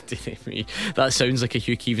 Oh, dear me. That sounds like a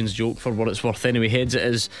Hugh Keevins joke for what it's worth. Anyway, heads it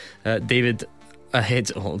is David.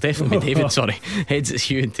 Heads, definitely be David. Sorry, heads it's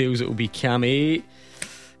Hugh, and tails it will be Cammy.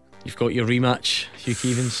 You've got your rematch, Hugh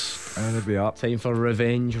Keevins. That'll be up. Time for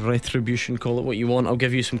revenge, retribution, call it what you want. I'll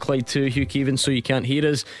give you some Clyde too, Hugh Keevins, so you can't hear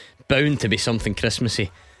us. Bound to be something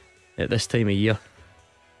Christmassy at this time of year.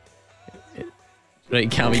 Right,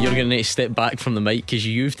 Cammy, you're going to need to step back from the mic because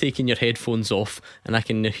you've taken your headphones off and I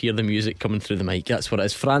can hear the music coming through the mic. That's what it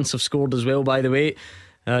is. France have scored as well, by the way.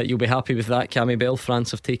 You'll be happy with that, Cammy Bell.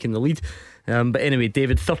 France have taken the lead. But anyway,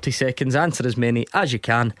 David, 30 seconds. Answer as many as you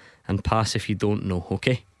can and pass if you don't know,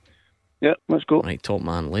 okay? Yeah, let's go. Right, top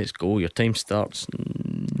man, let's go. Your time starts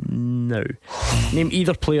now. Name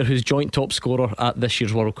either player who's joint top scorer at this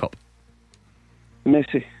year's World Cup.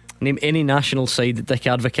 Messi. Name any national side that Dick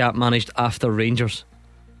Advocaat managed after Rangers.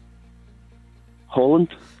 Holland.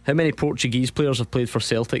 How many Portuguese players have played for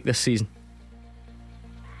Celtic this season?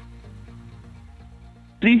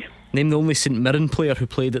 3. Name the only St Mirren player who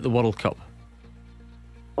played at the World Cup.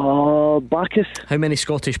 Bacchus. How many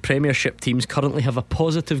Scottish Premiership teams currently have a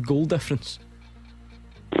positive goal difference?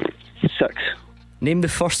 6. Name the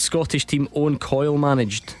first Scottish team Owen Coyle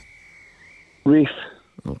managed. Rafe.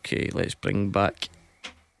 Okay, let's bring back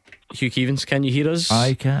Hugh Keevins. Can you hear us?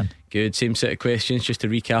 I can. Good, same set of questions. Just to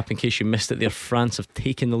recap in case you missed it there, France have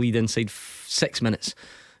taken the lead inside 6 minutes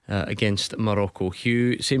against Morocco.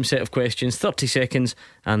 Hugh, same set of questions, 30 seconds,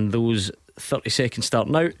 and those 30 seconds start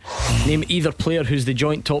now. Name either player who's the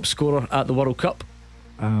joint top scorer at the World Cup.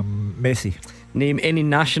 Messi. Name any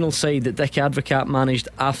national side that Dick Advocaat managed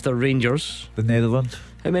after Rangers. The Netherlands.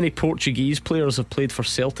 How many Portuguese players have played for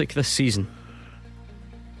Celtic this season?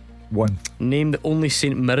 1. Name the only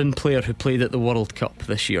St Mirren player who played at the World Cup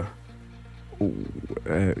this year.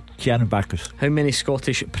 Keanu Bacchus. How many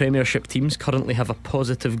Scottish Premiership teams currently have a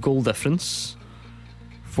positive goal difference?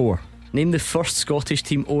 4. Name the first Scottish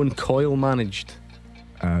team Owen Coyle managed.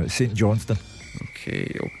 St Johnstone.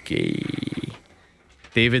 Okay.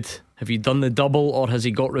 David, have you done the double or has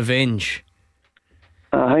he got revenge?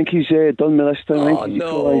 I think he's done me this time. Oh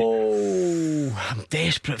no, I'm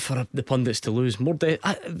desperate for the pundits to lose.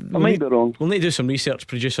 I might be wrong. We'll need to do some research,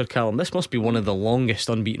 producer Callum. This must be one of the longest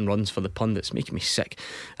unbeaten runs for the pundits, making me sick.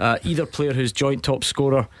 Either player who's joint top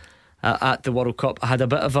scorer at the World Cup. I had a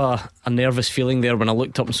bit of a nervous feeling there when I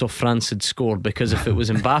looked up and saw France had scored, because if it was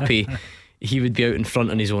Mbappe he would be out in front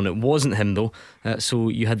on his own. It wasn't him though, so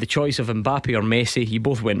you had the choice of Mbappe or Messi. You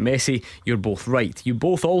both went Messi. You're both right. You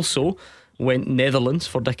both also went Netherlands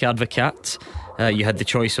for Dick Advocaat. You had the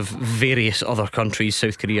choice of various other countries: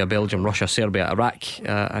 South Korea, Belgium, Russia, Serbia, Iraq,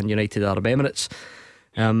 and United Arab Emirates.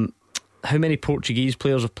 How many Portuguese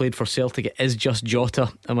players have played for Celtic? It is just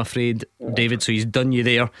Jota, I'm afraid, David, so he's done you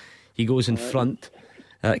there. He goes in front.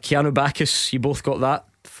 Keanu Bacchus, you both got that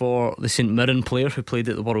for the St Mirren player who played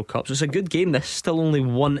at the World Cup. So it's a good game. This still only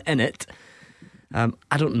one in it.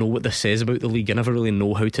 I don't know what this says about the league. I never really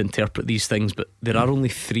know how to interpret these things, but there are only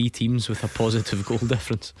 3 teams with a positive goal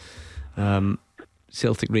difference.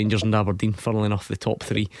 Celtic, Rangers and Aberdeen, funnily enough, the top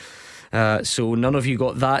 3. So none of you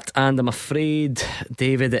got that, and I'm afraid,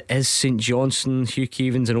 David, it is St Johnstone. Hugh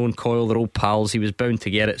Keevins and Owen Coyle, they're old pals. He was bound to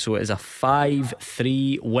get it, so it is a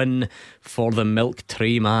 5-3 win for the Milk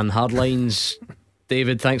Tray Man. Hardlines,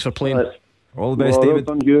 David, thanks for playing. All the best, David.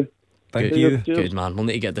 Well done, you. Thank you. Good man. We'll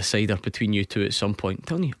need to get the decider between you two at some point. I'm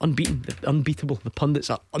telling you, unbeatable. The pundits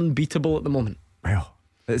are unbeatable at the moment. Well,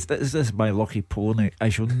 this is my lucky polo. I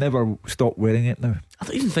shall never stop wearing it now. I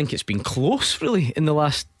don't even think it's been close really in the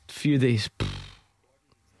last few days.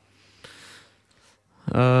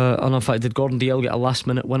 And in fact, did Gordon Dalziel get a last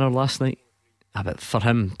minute winner last night? I bet for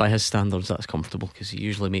him, by his standards, that's comfortable, because he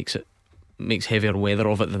usually makes it makes heavier weather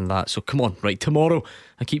of it than that. So come on, right, tomorrow,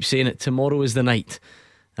 I keep saying it, tomorrow is the night.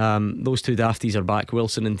 Those two dafties are back,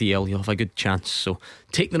 Wilson and DL. You'll have a good chance. So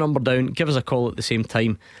take the number down, give us a call at the same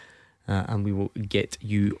time, and we will get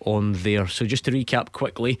you on there. So just to recap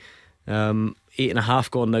quickly,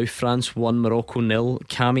 8.5 gone now. France 1, Morocco 0.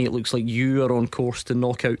 Cammy, it looks like you are on course to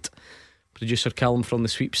knock out producer Callum from the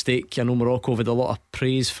sweepstake. I know Morocco have had a lot of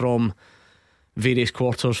praise from various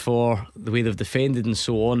quarters for the way they've defended and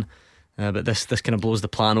so on, but this kind of blows the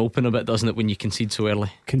plan open a bit, doesn't it, when you concede so early?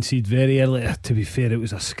 Concede very early. To be fair, it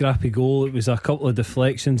was a scrappy goal. It was a couple of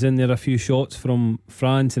deflections in there, a few shots from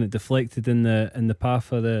France, and it deflected in the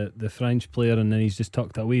path of the French player, and then he's just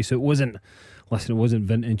tucked it away. So it wasn't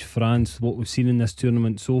vintage France, what we've seen in this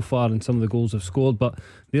tournament so far, and some of the goals they've scored, but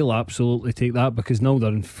they'll absolutely take that, because now they're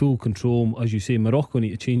in full control. As you say, Morocco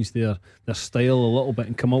need to change their style a little bit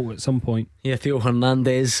and come out at some point. Yeah, Theo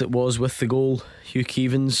Hernandez was with the goal. Hugh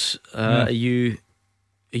Keevins, are you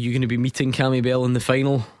going to be meeting Cammy Bell in the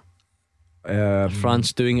final?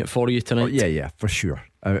 France doing it for you tonight? Oh, yeah, for sure.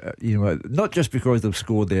 Not just because they've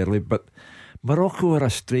scored early, but Morocco are a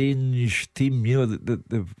strange team.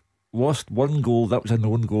 They've lost one goal, that was a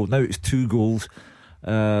known goal. Now it's 2 goals.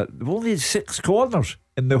 They've only had 6 corners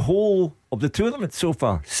in the whole of the tournament so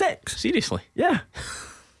far. 6. Seriously? Yeah.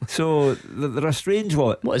 So they're a strange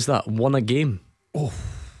lot. What is that? 1 a game? Oh,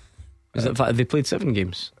 is it? In fact, have they played 7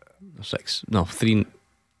 games? Or 6? No, 3.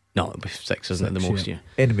 No, it'll be 6, isn't it? The most, yeah.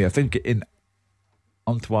 Anyway, I think in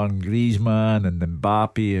Antoine Griezmann and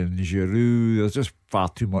Mbappe and Giroud, there's just far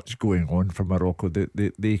too much going on for Morocco.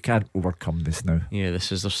 They can't overcome this now. Yeah,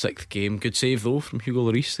 this is their 6th game. Good save though from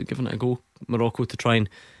Hugo Lloris. They're giving it a go, Morocco, to try and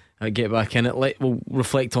get back in it. We'll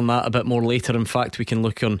reflect on that a bit more later. In fact, we can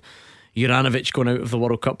look on Juranovic going out of the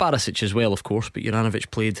World Cup, Barisic as well, of course, but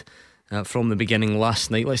Juranovic played from the beginning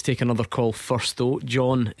last night. Let's take another call first though.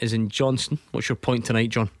 John is in Johnston. What's your point tonight,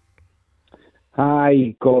 John?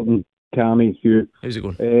 Hi, Gordon, Cammy, Hugh. How's it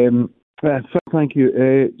going? Thank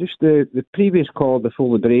you. Just the previous call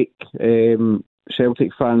before the break,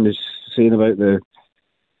 Celtic fan was saying about the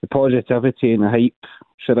positivity and the hype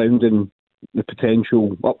surrounding the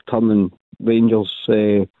potential upturn in Rangers'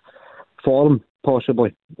 form,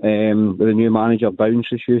 possibly, with the new manager bounce,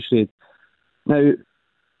 as you said. Now,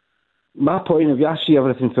 my point of view, I see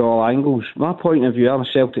everything from all angles. My point of view, I'm a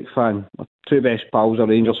Celtic fan. My 2 best pals are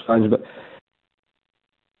Rangers fans, but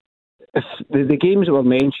if the games that were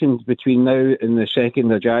mentioned between now and the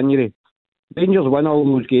 2nd of January, Rangers win all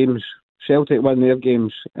those games, Celtic win their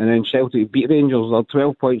games, and then Celtic beat Rangers. They're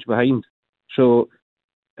 12 points behind. So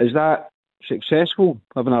is that successful,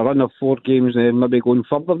 having a run of 4 games and then maybe going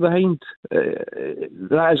further behind?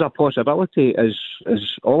 That is a possibility, as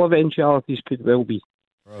all eventualities could well be.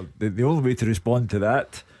 Well, the only way to respond to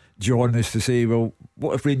that, John, is to say, well,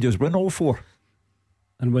 what if Rangers win all 4?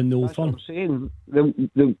 And win the Old Firm? I'm saying.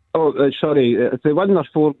 If they win their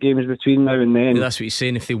 4 games between now and then. That's what he's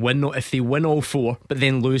saying. If they win all 4 but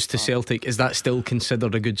then lose to Celtic, is that still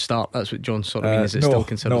considered a good start? That's what John's sort of mean. Is it still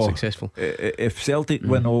considered successful? If Celtic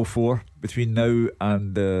win all 4 between now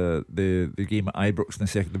and the game at Ibrox on the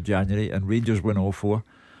 2nd of January, and Rangers win all 4,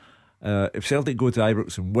 if Celtic go to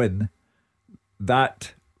Ibrox and win,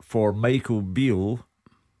 that for Michael Beale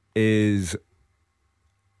is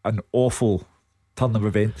an awful turn of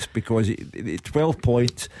events, because 12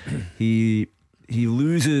 points, he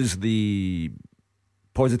loses the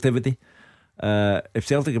positivity. If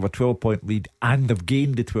Celtic have a 12-point lead and have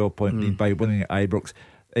gained the 12-point lead by winning at Ibrox,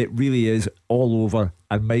 it really is all over,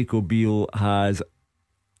 and Michael Beale has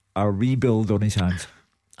a rebuild on his hands.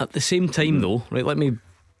 At the same time though, right, let me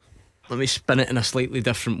spin it in a slightly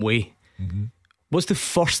different way. What's the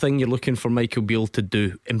first thing you're looking for Michael Beale to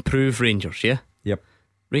do? Improve Rangers, yeah? Yep.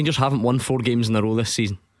 Rangers haven't won 4 games in a row this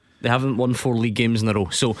season. They haven't won 4 league games in a row.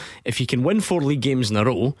 So if you can win 4 league games in a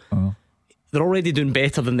row, they're already doing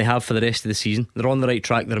better than they have for the rest of the season. They're on the right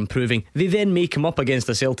track, they're improving. They then may come up against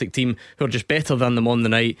a Celtic team who are just better than them on the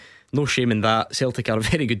night. No shame in that. Celtic are a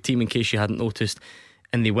very good team, in case you hadn't noticed,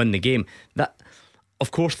 and they win the game. That,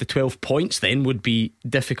 of course, the 12 points then would be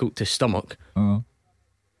difficult to stomach,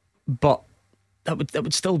 but that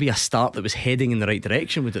would still be a start that was heading in the right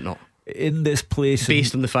direction, would it not? In this place,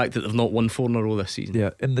 based on the fact that they've not won 4 in a row this season. Yeah,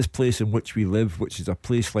 in this place in which we live, which is a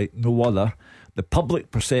place like no other, the public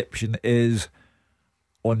perception is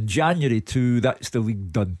on January 2, that's the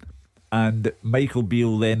league done, and Michael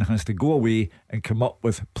Beale then has to go away and come up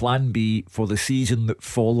with plan B for the season that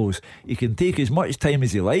follows. He can take as much time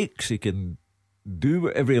as he likes, he can do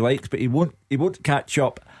whatever he likes, but he won't catch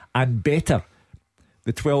up and better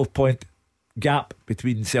the 12-point gap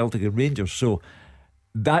between Celtic and Rangers. So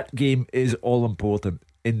that game is all important.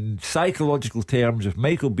 in psychological terms, if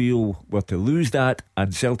Michael Beale were to lose that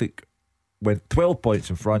and Celtic went 12 points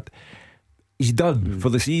in front, he's done for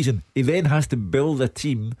the season. He then has to build a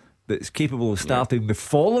team that's capable of starting the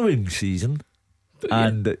following season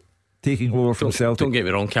and taking over from Celtic. Don't get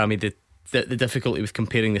me wrong, Cammy, the difficulty with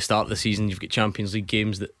comparing the start of the season, you've got Champions League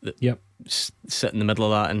games that sit in the middle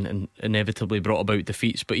of that and inevitably brought about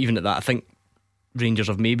defeats. But even at that, I think Rangers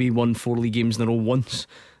have maybe won 4 league games in a row once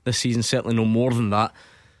this season, certainly no more than that.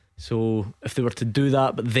 So if they were to do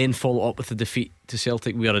that but then follow up with a defeat to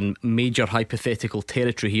Celtic, we are in major hypothetical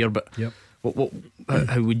territory here. But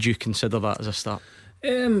how would you consider that as a start?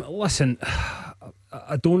 Listen,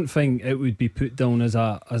 I don't think it would be put down as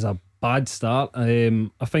a bad start. I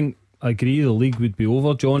think I agree the league would be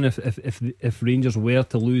over, John, if Rangers were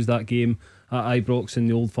to lose that game at Ibrox in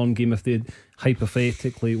the Old Firm game, if they'd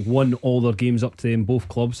hypothetically won all their games up to them, both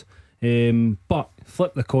clubs. But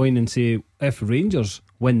flip the coin and say, if Rangers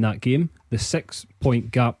win that game, the 6 point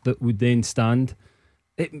gap that would then stand,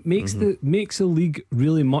 it makes the league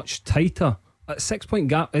really much tighter. A 6 point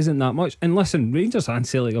gap isn't that much. And listen, Rangers and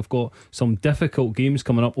Celtic have got some difficult games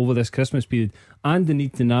coming up over this Christmas period, and they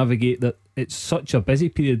need to navigate that. It's such a busy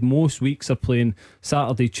period. Most weeks are playing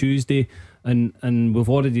Saturday, Tuesday, and we've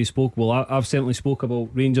already spoke. Well, I've certainly spoke about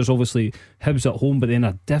Rangers, obviously Hibs at home, but then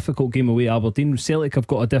a difficult game away at Aberdeen. Celtic have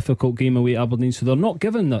got a difficult game away at Aberdeen, so they're not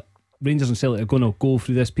given that Rangers and Celtic are going to go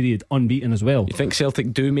through this period unbeaten as well. You think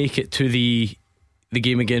Celtic do make it to the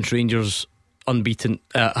game against Rangers unbeaten,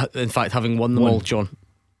 in fact having won them all, John?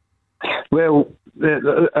 Well,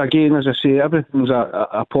 again, as I say, everything's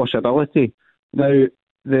a possibility. Now,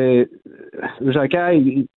 there was a guy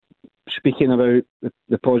speaking about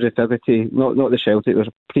the positivity, not the Celtic. There was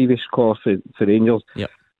a previous call for Rangers,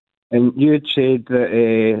 and you had said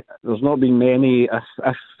that there's not been many,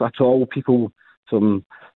 if at all, people from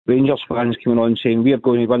Rangers fans coming on saying we're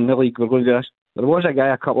going to win the league, we're going to do this. There was a guy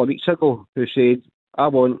a couple of weeks ago who said, I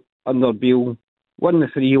want, under Beale, win the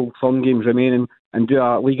 3 Old Firm games remaining and do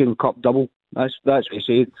a League and Cup double. That's what he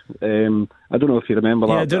said. I don't know if you remember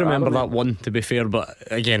that. Yeah, I do remember that one, to be fair. But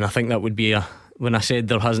again, I think that would be when I said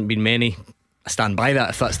there hasn't been many, I stand by that.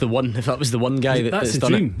 If that's the one, if that was the one guy that's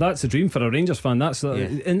done dream. That's a dream for a Rangers fan.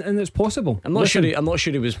 And it's possible. I'm not sure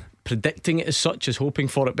he was predicting it as such as hoping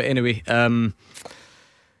for it. But anyway, I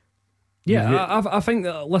think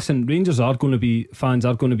that, listen, Rangers fans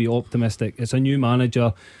are going to be optimistic. It's a new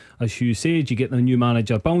manager, as Hugh said, you get the new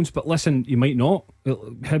manager bounce, but listen, you might not.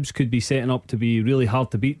 Hibs could be setting up to be really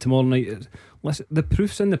hard to beat tomorrow night. Listen, the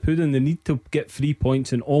proof's in the pudding. They need to get 3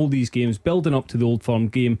 points in all these games, building up to the Old Firm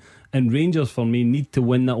game, and Rangers, for me, need to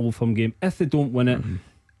win that Old Firm game. If they don't win it,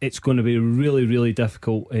 it's going to be really, really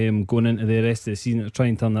difficult going into the rest of the season to try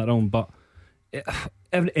and turn that around. But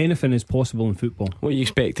anything is possible in football. What are you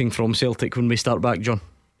expecting from Celtic when we start back, John?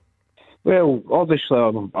 Well, obviously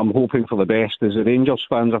I'm hoping for the best. As the Rangers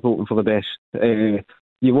fans are hoping for the best.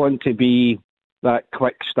 You want to be that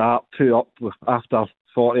quick start, 2 up after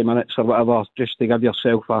 40 minutes or whatever, just to give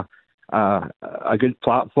yourself a good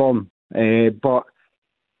platform. But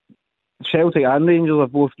Celtic and Rangers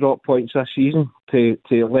have both dropped points this season to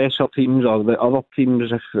lesser teams, or the other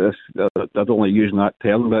teams, if I don't like using that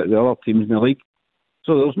term, but the other teams in the league.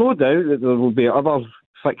 So there's no doubt that there will be other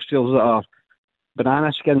fixtures that are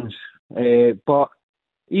banana skins. But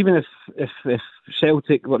even if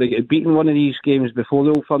Celtic were to get beaten one of these games before the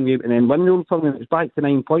Old Firm game and then win the Old Firm game, it's back to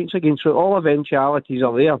 9 points again. So all eventualities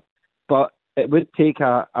are there. But it would take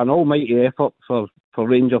an almighty effort for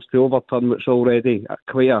Rangers to overturn what's already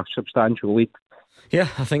quite a substantial lead. Yeah,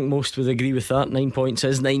 I think most would agree with that. 9 points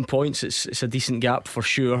is 9 points. It's a decent gap for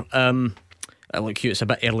sure. Like Hugh, it's a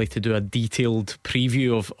bit early to do a detailed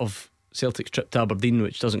preview of Celtic's trip to Aberdeen,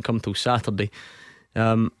 which doesn't come till Saturday.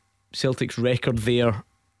 Celtic's record there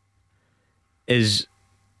is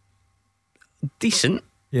decent.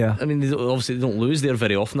 Yeah, I mean, they don't lose there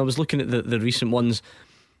very often. I was looking at the recent ones.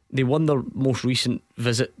 They won their most recent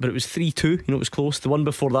visit, but it was 3-2. It was close. The one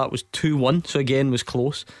before that was 2-1, so again was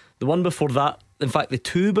close. The one before that, in fact, the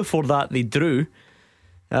 2 before that they drew,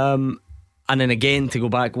 and then again to go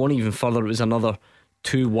back one even further, it was another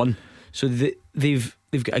 2-1. So they've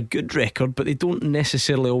got a good record, but they don't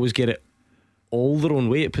necessarily always get it all their own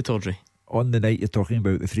way at Pittodrie. On the night you're talking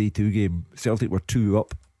about, the 3-2 game, Celtic were 2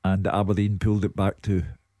 up and Aberdeen pulled it back to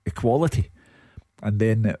equality, and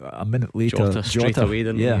then a minute later Jota straight away,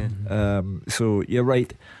 didn't they? So you're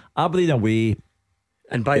right, Aberdeen away.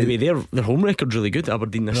 And by the way, their home record's really good,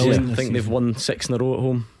 Aberdeen this season. I think they've won 6 in a row at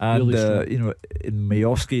home. And really in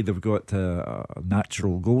Majowski they've got a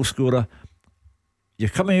natural goal scorer. You're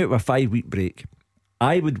coming out of a 5-week break.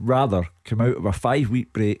 I would rather come out of a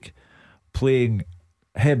 5-week break playing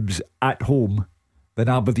Hibs at home than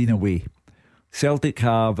Aberdeen away. Celtic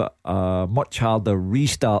have a much harder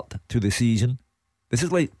restart to the season. This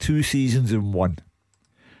is like 2 seasons in one.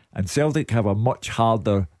 And Celtic have a much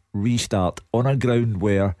harder restart on a ground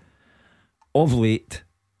where, of late,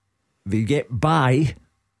 they get by,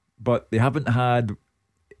 but they haven't had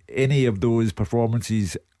any of those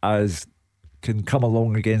performances as can come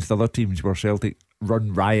along against other teams where Celtic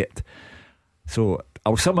run riot. So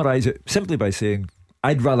I'll summarise it simply by saying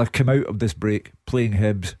I'd rather come out of this break playing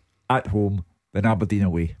Hibs at home than Aberdeen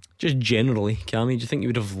away. Just generally, Cammy, do you think you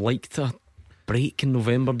would have liked a break in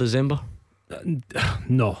November, December?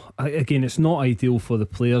 No, again, it's not ideal for the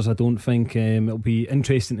players. I don't think it'll be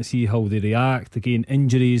interesting to see how they react. Again,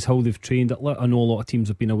 injuries, how they've trained. I know a lot of teams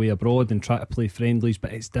have been away abroad and try to play friendlies,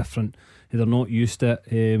 but it's different. They're not used to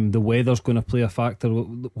it. The weather's going to play a factor,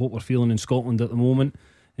 what we're feeling in Scotland at the moment.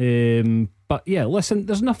 But yeah, listen,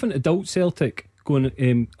 there's nothing to doubt Celtic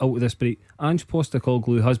going out of this break. Ange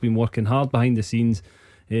Postecoglou has been working hard behind the scenes.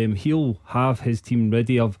 He'll have his team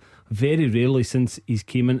ready. I've very rarely since he's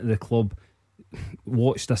came into the club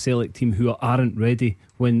watched a Celtic team who aren't ready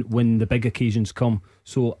when the big occasions come.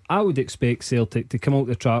 So I would expect Celtic to come out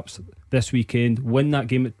the traps this weekend, win that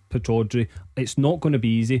game at Pittodrie. It's not going to be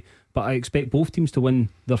easy, but I expect both teams to win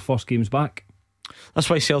their first games back. That's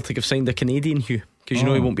why Celtic have signed a Canadian, Hugh, because you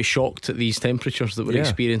know he won't be shocked at these temperatures that we're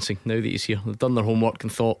experiencing now that he's here. They've done their homework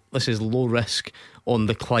and thought this is low risk on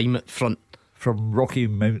the climate front. From Rocky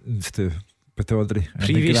Mountains to Pittodrie,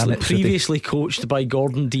 previously coached by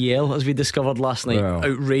Gordon DL, as we discovered last night. Wow.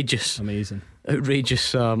 Outrageous. Amazing.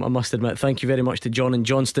 Outrageous, I must admit. Thank you very much to John and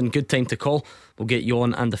Johnston. Good time to call. We'll get you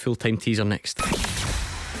on and the full-time teaser next.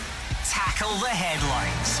 Tackle the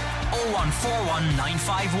headlines. 0141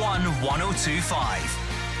 951 1025.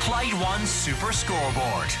 Clyde One Super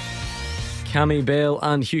Scoreboard. Cammy Bell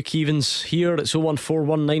and Hugh Keevins here. It's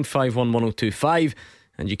 0141 951 1025.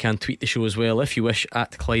 And you can tweet the show as well if you wish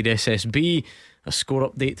at Clyde SSB. A score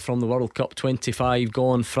update from the World Cup. 25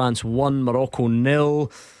 gone, France 1, Morocco 0.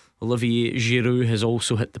 Olivier Giroud has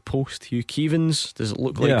also hit the post. Hugh Keevins, does it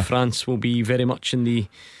look like France will be very much in the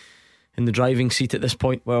driving seat at this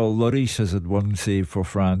point? Well, Lloris has had one save for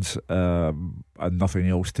France and nothing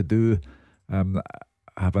else to do. I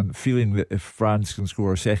have a feeling that if France can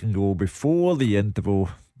score a second goal before the interval,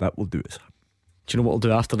 that will do it. Do you know what I'll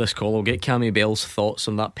do after this call? I'll get Cammy Bell's thoughts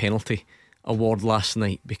on that penalty award last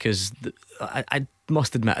night, because I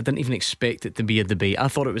must admit I didn't even expect it to be a debate. I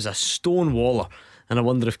thought it was a stone waller, and I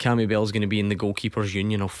wonder if Cammy Bell's going to be in the goalkeepers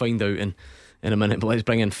union. I'll find out in a minute, but let's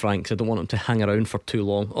bring in Frank, because I don't want him to hang around for too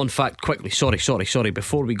long. In fact, quickly, sorry,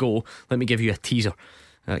 before we go, let me give you a teaser,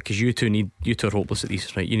 because you two are hopeless at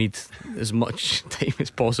these, right? You need as much time as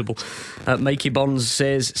possible. Mikey Burns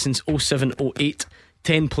says since 07-08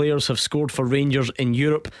 10 players have scored for Rangers in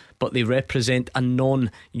Europe, but they represent a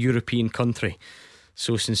non-European country.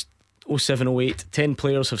 So since 07-08 10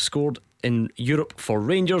 players have scored in Europe for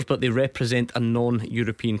Rangers, but they represent a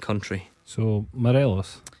non-European country. So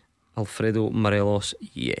Morelos, Alfredo Morelos,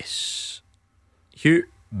 yes. Hugh,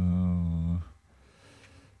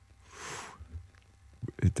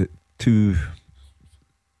 is it too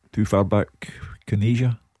far back?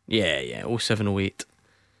 Tunisia? Yeah 07-08.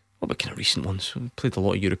 What about kind of recent ones? We've played a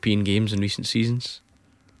lot of European games in recent seasons.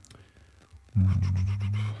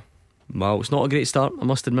 Wow, it's not a great start, I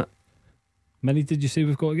must admit. Many did you say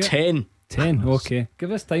we've got to get? 10, okay.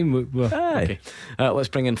 Give us time. Okay. Let's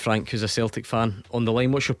bring in Frank, who's a Celtic fan, on the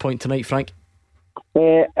line. What's your point tonight, Frank?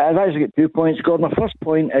 I've actually got 2 points, Gordon. My first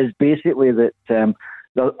point is basically that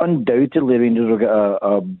undoubtedly Rangers will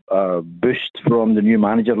get a boost from the new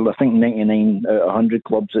manager. I think 99 out of 100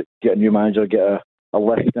 clubs that get a new manager get a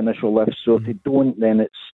initial lift. So if they don't, then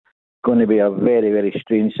it's going to be a very, very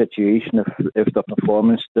strange situation if the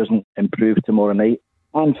performance doesn't improve tomorrow night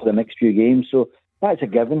and for the next few games. So that's a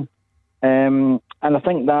given. And I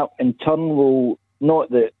think that in turn will, not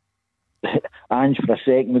that Ange for a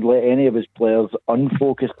second would let any of his players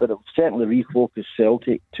unfocused, but it will certainly refocus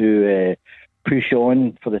Celtic to push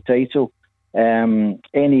on for the title.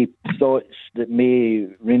 Any thoughts that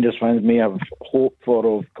Rangers fans may have hope for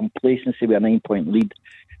of complacency with a 9-point lead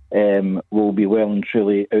will be well and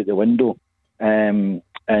truly out the window. And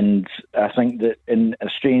I think that in a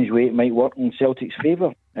strange way it might work in Celtic's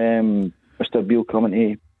favour. Mr. Beale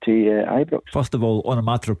coming to Ibrox. First of all, on a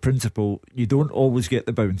matter of principle, you don't always get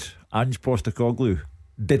the bounce. Ange Postecoglou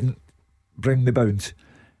didn't bring the bounce.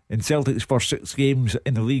 In Celtic's first 6 games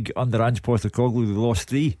in the league under Ange Postecoglou, they lost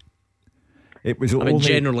 3. It was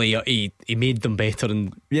generally he made them better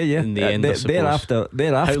in the end. Thereafter,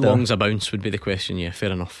 how long's a bounce would be the question. Yeah,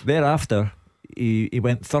 fair enough. Thereafter, he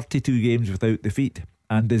went 32 games without defeat,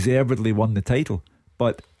 and deservedly won the title.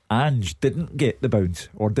 But Ange didn't get the bounce,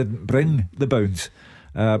 or didn't bring the bounce.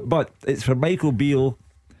 But it's for Michael Beale.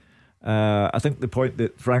 I think the point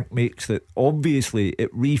that Frank makes, that obviously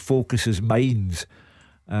it refocuses minds,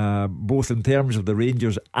 both in terms of the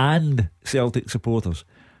Rangers and Celtic supporters.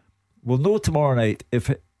 We'll know tomorrow night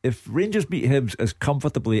if Rangers beat Hibs as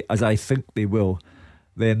comfortably as I think they will,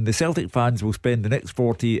 then the Celtic fans will spend the next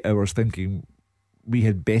 48 hours thinking we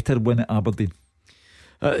had better win at Aberdeen.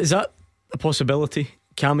 Is that a possibility,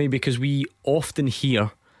 Cammy? Because we often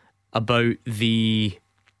hear about the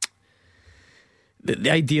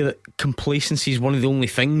idea that complacency is one of the only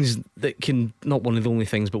things that can, not one of the only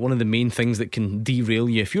things, but one of the main things that can derail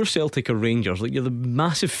you. If you're Celtic or Rangers, like, you're the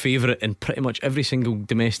massive favourite in pretty much every single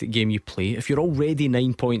domestic game you play. If you're already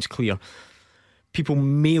 9 points clear, people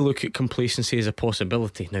may look at complacency as a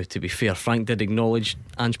possibility. Now, to be fair, Frank did acknowledge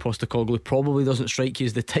Ange Postecoglou probably doesn't strike you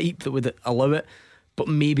as the type that would allow it, but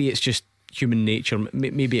maybe it's just human nature.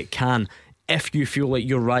 Maybe it can. If you feel like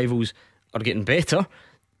your rivals are getting better,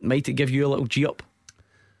 might it give you a little G up?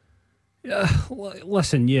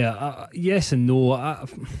 Listen, yes and no. I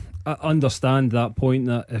understand that point,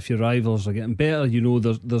 that if your rivals are getting better, you know,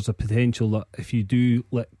 there's a potential that if you do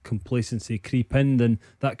let complacency creep in, then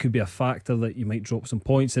that could be a factor that you might drop some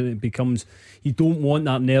points, and it becomes, you don't want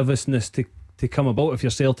that nervousness to come about. If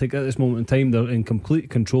you're Celtic at this moment in time, they're in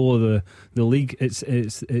complete control of the league.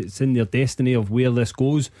 It's in their destiny of where this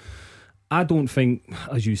goes. I don't think,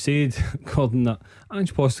 as you said, Gordon, that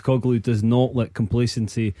Ange Postecoglou does not let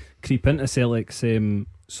complacency creep into Celtic's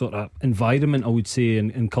sort of environment, I would say,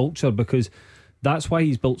 and culture, because that's why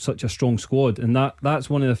he's built such a strong squad. And that's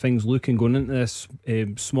one of the things looking going into this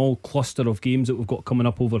small cluster of games that we've got coming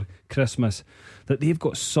up over Christmas, that they've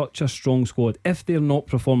got such a strong squad. If they're not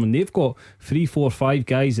performing, they've got 3, 4, 5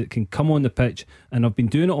 guys that can come on the pitch and have been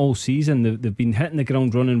doing it all season. They've been hitting the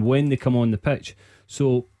ground running when they come on the pitch.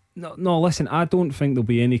 So no, listen, I don't think there'll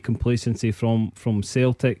be any complacency from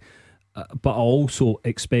Celtic, but I also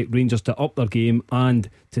expect Rangers to up their game and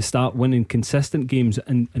to start winning consistent games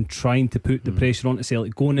and trying to put the pressure onto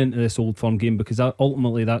Celtic going into this Old Firm game, because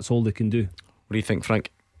ultimately that's all they can do. What do you think,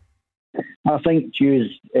 Frank? I think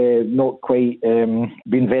Hugh's not quite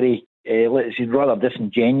been very he's rather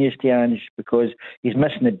disingenuous to Ange, because he's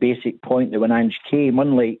missing the basic point that when Ange came,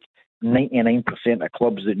 unlike 99% of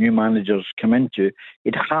clubs that new managers come into,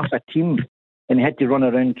 he'd half a team, and he had to run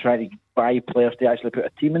around trying to buy players to actually put a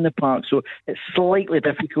team in the park. So it's slightly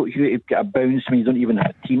difficult to get a bounce when you don't even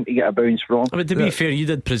have a team to get a bounce from. But to be fair, you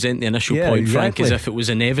did present the initial point, Frank, as if it was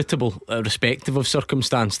inevitable, irrespective of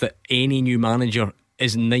circumstance, that any new manager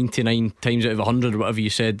is 99 times out of 100, whatever you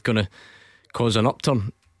said, going to cause an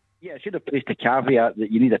upturn. Yeah, I should have placed a caveat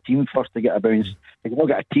that you need a team first to get a bounce. If you don't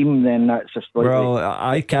get a team, then that's just slightly... Well,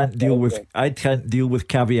 I can't deal with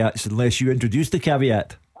caveats unless you introduce the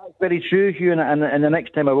caveat. That's very true, Hugh, and the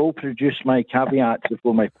next time I will produce my caveat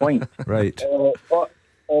before my point. Right. But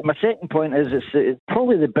my second point is it's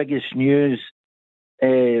probably the biggest news,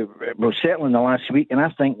 well, certainly in the last week, and I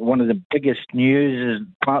think one of the biggest news is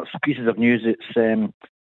pieces of news that's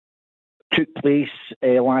took place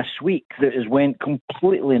last week that has went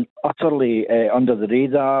completely and utterly under the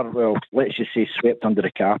radar. Well, let's just say swept under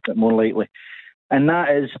the carpet, more likely. And that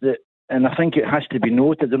is that, and I think it has to be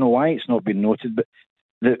noted, I don't know why it's not been noted, but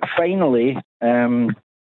that finally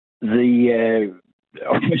the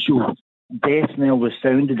official death knell was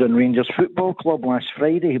sounded on Rangers Football Club last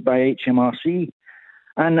Friday by HMRC.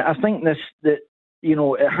 And I think that you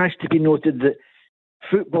know, it has to be noted that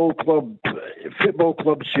football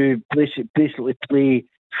clubs who basically play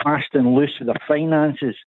fast and loose with their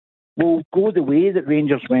finances will go the way that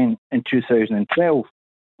Rangers went in 2012.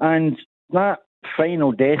 And that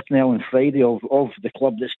final death knell on Friday of the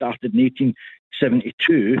club that started in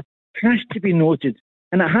 1872 has to be noted.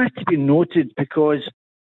 And it has to be noted because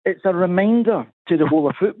it's a reminder to the whole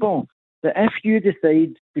of football that if you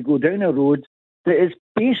decide to go down a road that is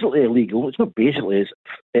basically illegal, it's not basically,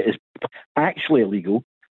 it is actually illegal,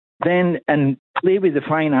 then, and play with the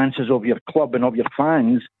finances of your club and of your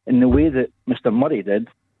fans in the way that Mr. Murray did,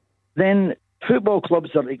 then football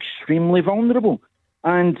clubs are extremely vulnerable.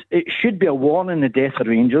 And it should be a warning, the death of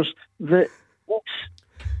Rangers, that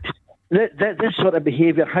this sort of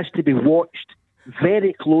behaviour has to be watched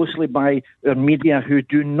very closely by our media, who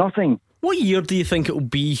do nothing. What year do you think it will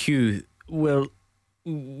be, Hugh, where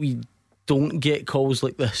we don't get calls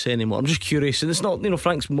like this anymore? I'm just curious, and it's not, you know,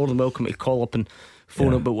 Frank's more than welcome to call up and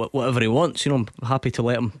phone up about whatever he wants. You know, I'm happy to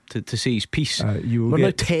let him to say his piece. We're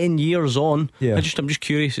now 10 years on. I'm just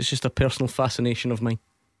curious. It's just a personal fascination of mine.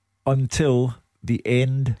 Until the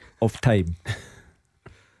end of time.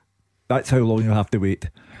 That's how long you'll have to wait,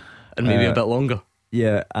 and maybe a bit longer.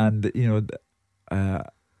 Yeah, and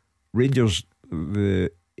Rangers,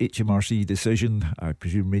 the HMRC decision, I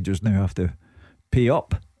presume Rangers now have to pay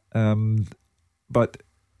up. But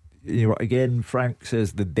again, Frank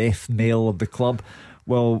says the death knell of the club.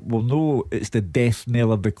 Well, we'll know it's the death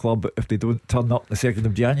knell of the club if they don't turn up the 2nd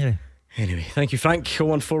of January. Anyway, thank you, Frank.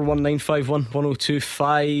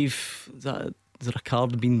 01419511025. Is there a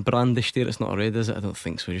card being brandished there? It's not a red, is it? I don't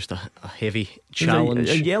think so. Just a heavy challenge.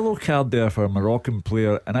 A yellow card there for a Moroccan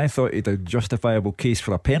player, and I thought he had a justifiable case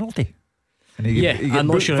for a penalty. I'm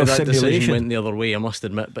not sure how that decision went the other way, I must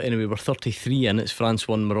admit. But anyway, we're 33 in. It's France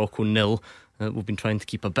 1, Morocco 0. We've been trying to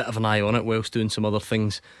keep a bit of an eye on it whilst doing some other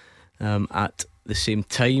things at the same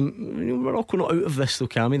time. Morocco not out of this though,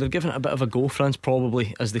 Cammy. They're giving it a bit of a go. France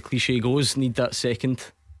probably, as the cliche goes, need that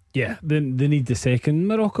second. Yeah, they need the second.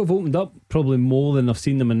 Morocco have opened up probably more than I've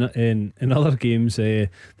seen them in other games. They've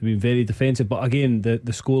been very defensive, but again, the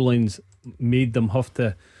scorelines made them have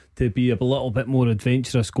to be a little bit more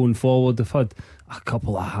adventurous going forward. They've had a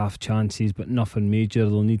couple of half chances, but nothing major.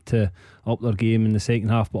 They'll need to up their game in the second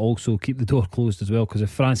half, but also keep the door closed as well, because if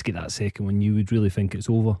France get that second one, you would really think it's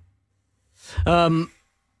over.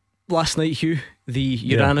 Last night, Hugh, the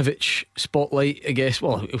Juranovic spotlight, I guess,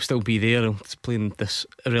 well, it'll still be there. It's playing this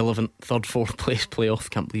irrelevant 3rd, 4th place playoff.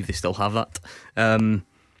 Can't believe they still have that.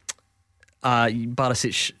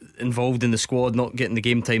 Barisic involved in the squad, not getting the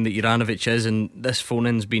game time that Juranovic is, and this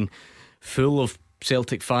phone-in's been full of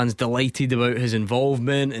Celtic fans delighted about his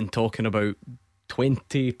involvement and talking about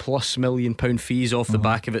 £20+ million fees off the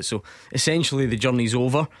back of it. So essentially the journey's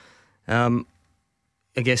over. I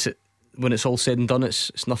guess when it's all said and done,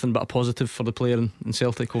 it's nothing but a positive for the player in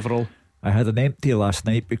Celtic overall. I had an empty last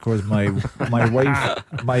night because my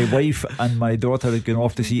wife and my daughter had gone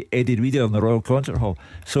off to see Eddie Reader in the Royal Concert Hall.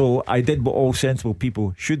 So I did what all sensible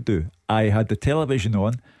people should do. I had the television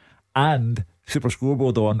on and Super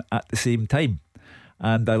Scoreboard on at the same time,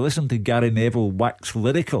 and I listened to Gary Neville wax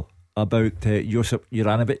lyrical about Josip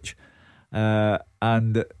Juranovic,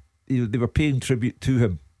 and they were paying tribute to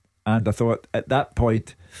him, and I thought at that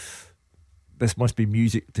point, this must be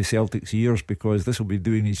music to Celtic's ears, because this will be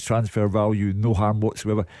doing his transfer value no harm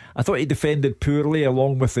whatsoever. I thought he defended poorly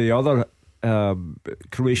along with the other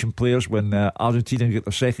Croatian players when Argentina got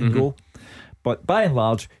their second goal, but by and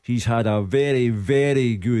large he's had a very,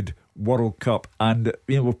 very good World Cup, and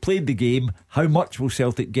we've played the game. How much will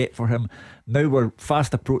Celtic get for him? Now we're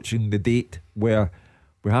fast approaching the date where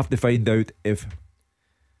we have to find out if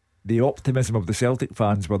the optimism of the Celtic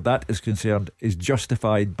fans where that is concerned is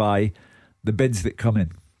justified by the bids that come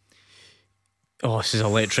in. Oh, this is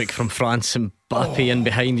electric from France. And Mbappe in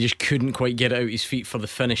behind, he just couldn't quite get it out his feet for the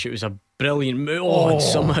finish. It was a brilliant move. And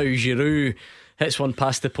somehow Giroud hits one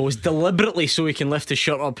past the post deliberately so he can lift his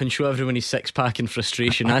shirt up and show everyone his six pack in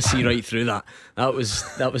frustration. I see right through that. That was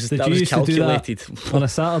calculated. That on a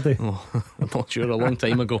Saturday? I'm not sure, a long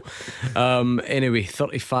time ago. Anyway,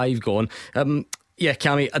 35 gone. Yeah,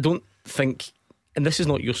 Cammy, I don't think, and this is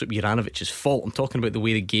not Josip Juranovic's fault, I'm talking about the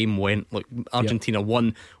way the game went. Look, Argentina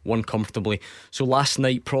won comfortably. So last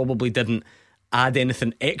night probably didn't add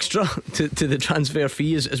anything extra to the transfer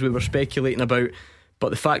fees as we were speculating about. But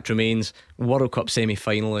the fact remains, World Cup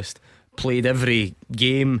semi-finalist, played every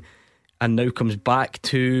game, and now comes back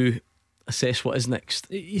to assess what is next.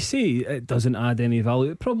 You see, it doesn't add any value.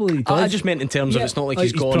 It probably does. I just meant in terms of it's not like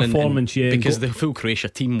he's gone performance, because the full Croatia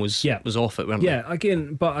team was off it, weren't they? Yeah,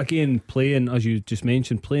 again, playing, as you just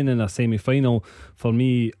mentioned, playing in a semi-final, for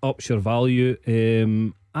me, ups your value.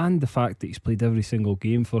 And the fact that he's played every single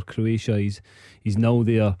game for Croatia, he's now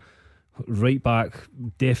there. Right back,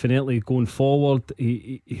 definitely going forward.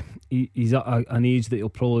 He's at an age that he'll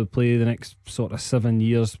probably play the next sort of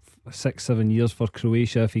 6-7 years for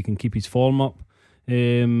Croatia if he can keep his form up.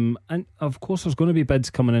 And of course, there's going to be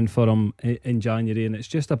bids coming in for him in January, and it's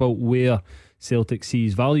just about where Celtic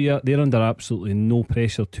sees value at. They're under absolutely no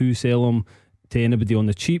pressure to sell him to anybody on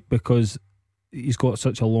the cheap because he's got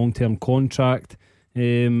such a long-term contract.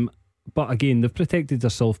 But again, they've protected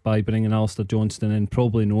themselves by bringing Alistair Johnston in,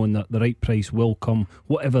 probably knowing that the right price will come,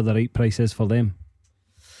 whatever the right price is for them.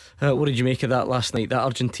 What did you make of that last night? That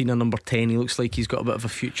Argentina number 10, he looks like he's got a bit of a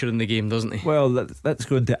future in the game, doesn't he? Well, that's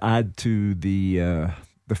going to add to the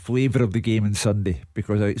flavour of the game on Sunday,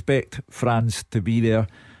 because I expect France to be there,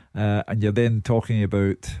 and you're then talking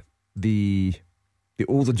about the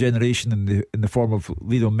older generation in the form of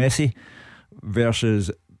Lionel Messi versus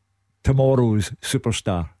tomorrow's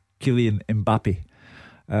superstar Kylian Mbappe.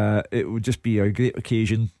 It would just be a great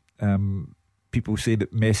occasion. People say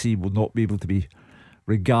that Messi will not be able to be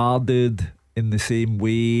regarded in the same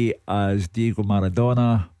way as Diego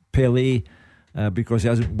Maradona, Pelé, because he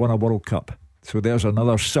hasn't won a World Cup. So there's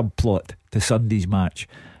another subplot to Sunday's match.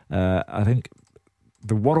 I think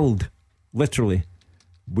the world literally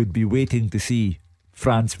would be waiting to see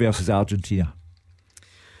France versus Argentina.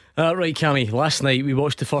 Right, Cammy, last night we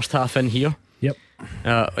watched the first half in here. Yep.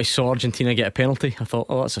 I saw Argentina get a penalty. I thought,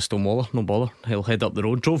 oh, that's a stonewaller, no bother, he'll head up the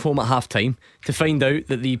road. Drove home at half time to find out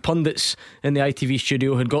that the pundits in the ITV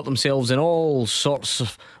studio had got themselves in all sorts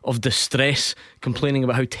of distress, complaining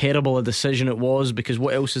about how terrible a decision it was, because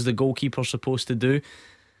what else is the goalkeeper supposed to do?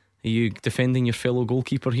 Are you defending your fellow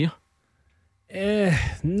goalkeeper here?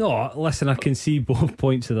 No, listen, I can see both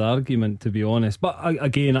points of the argument, to be honest, but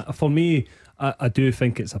again, for me, I do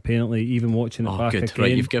think it's a penalty. Even watching it back good. again,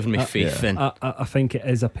 Right, you've given me faith then. I think it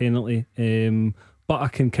is a penalty, but I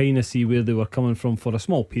can kind of see where they were coming from for a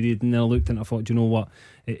small period, and then I looked and I thought, do you know what,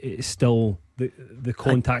 it's still the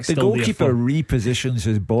contact's the still goalkeeper there. repositions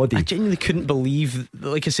his body. I genuinely couldn't believe,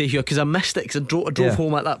 like I say here, because I missed it, because I drove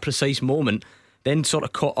home at that precise moment, then sort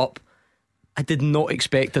of caught up. I did not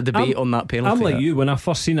expect a debate on that penalty. I'm like you. When I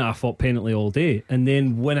first seen it, I thought penalty all day, and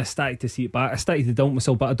then when I started to see it back, I started to doubt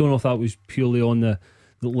myself. But I don't know if that was purely on the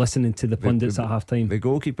listening to the pundits at half time. The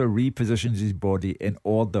goalkeeper repositions his body in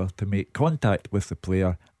order to make contact with the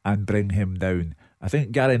player and bring him down. I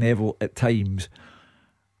think Gary Neville at times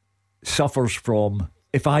suffers from,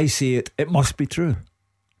 if I say it, it must be true,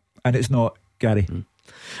 and it's not, Gary.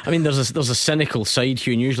 I mean, there's a cynical side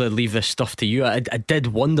here, and usually I'd leave this stuff to you. I did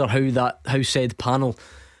wonder how said panel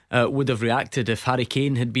would have reacted if Harry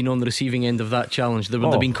Kane had been on the receiving end of that challenge. There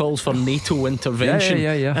would have been calls for NATO intervention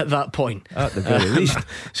at that point. At the very least.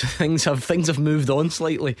 So things have moved on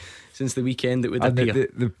slightly since the weekend, it would appear.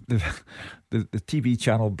 The TV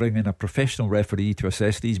channel bring in a professional referee to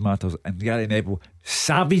assess these matters, and Gary Neville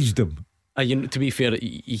savaged them. To be fair,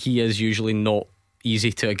 he is usually not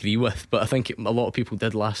easy to agree with, but I think a lot of people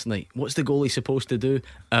did last night. What's the goalie supposed to do?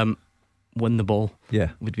 Win the ball.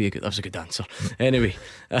 Yeah, that was a good answer. Anyway,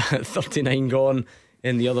 39 gone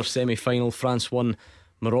in the other semi-final. France won,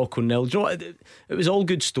 Morocco 0. Do you know what? It was all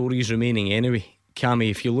good stories remaining anyway,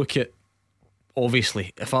 Cammy. If you look at,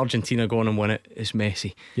 obviously, if Argentina go on and win it, it's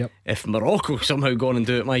Messi. Yep. If Morocco somehow go on and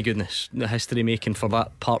do it, my goodness, the history making for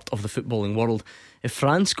that part of the footballing world. If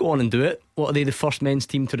France go on and do it, what are they, the first men's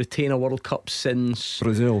team to retain a World Cup since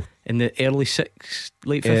Brazil in the late 50s,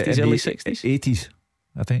 early 60s, 80s,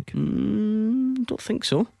 I think. Don't think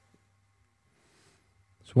so.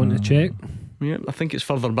 Just want to check. Yeah, I think it's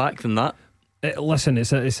further back than that. Listen,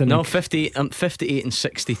 it's a no, 58 and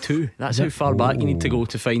 62. That's how far back you need to go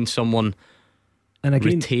to find someone. And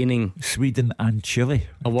again, retaining Sweden and Chile.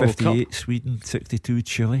 A World 58 Cup. Sweden, 62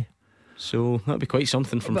 Chile. So that'd be quite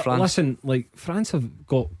something from France. Listen, like, France have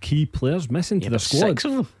got key players missing to their squad. 6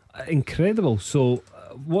 of them. Incredible. So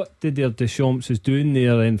what Didier Deschamps is doing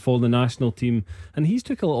there and for the national team, and he's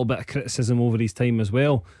took a little bit of criticism over his time as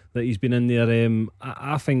well, that he's been in there.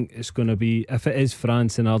 I think it's going to be, if it is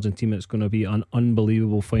France and Argentina, it's going to be an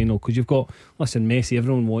unbelievable final, because you've got, listen, Messi.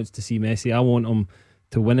 Everyone wants to see Messi. I want him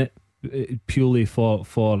to win it purely for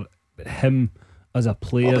him as a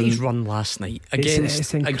player. But his run last night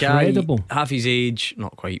against a guy half his age,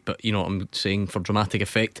 not quite, but you know what I'm saying, for dramatic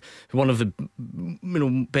effect, one of the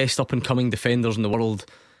best up and coming defenders in the world,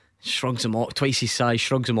 shrugs him off, twice his size,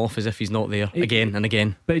 shrugs him off as if he's not there, again and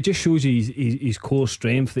again. But it just shows you his core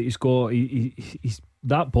strength that he's got. He's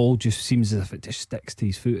that ball just seems as if it just sticks to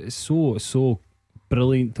his foot. It's so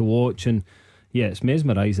brilliant to watch, and yeah, it's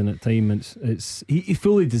mesmerising at times. He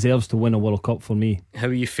fully deserves to win a World Cup for me. How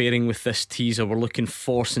are you faring with this teaser? We're looking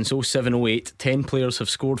for, since 07-08, 10 players have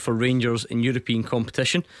scored for Rangers in European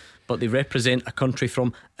competition, but they represent a country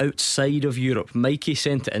from outside of Europe. Mikey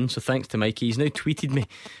sent it in, so thanks to Mikey. He's now tweeted me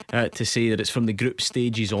to say that it's from the group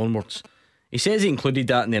stages onwards. He says he included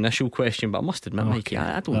that in the initial question, but I must admit, Mikey,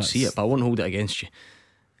 I don't see it, but I won't hold it against you.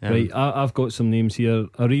 Right, I've got some names here.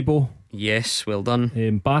 Aribo. Yes, well done.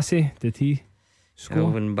 Bassey, did he score?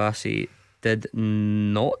 Calvin Bassey did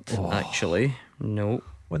not, actually. No.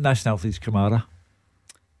 What nationality is Kamara?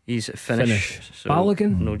 He's Finnish. So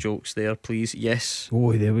Balogun? No jokes there, please. Yes.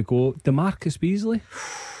 Oh, there we go. DeMarcus Beasley?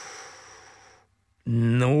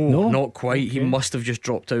 No, not quite. Okay. He must have just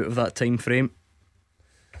dropped out of that time frame.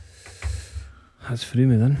 That's free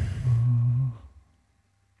me then.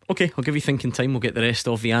 Okay, I'll give you thinking time. We'll get the rest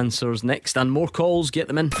of the answers next, and more calls, get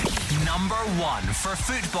them in. Number 1 for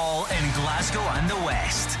football in Glasgow and the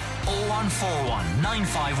West. 0141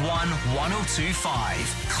 951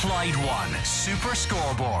 1025. Clyde One Super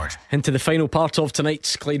Scoreboard. Into the final part of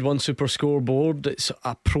tonight's Clyde One Super Scoreboard. It's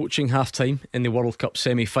approaching half time in the World Cup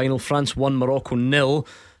semi-final. France 1, Morocco 0.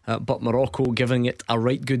 but Morocco giving it a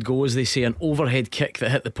right good go, as they say. An overhead kick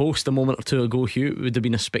that hit the post a moment or two ago, Hugh. It would have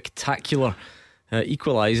been a spectacular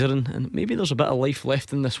equaliser, and maybe there's a bit of life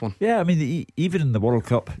left in this one. Yeah, I mean, even in the World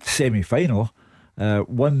Cup semi-final,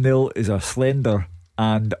 1-0 is a slender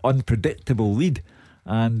and unpredictable lead,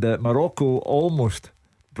 and Morocco almost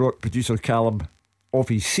brought producer Callum off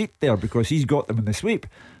his seat there because he's got them in the sweep,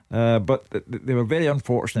 but they were very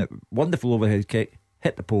unfortunate. Wonderful overhead kick,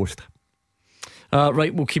 hit the post.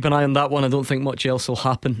 Right, we'll keep an eye on that one. I don't think much else will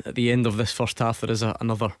happen at the end of this first half. There is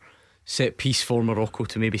another set piece for Morocco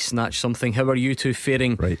to maybe snatch something. How are you two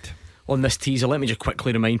faring on this teaser? Let me just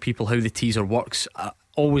quickly remind people how the teaser works. I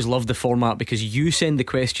always love the format because you send the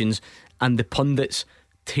questions and the pundits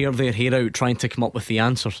tear their hair out trying to come up with the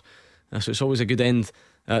answers, so it's always a good end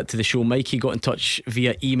to the show. Mikey got in touch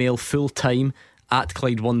via email,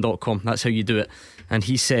 fulltime@Clyde1.com. That's how you do it. And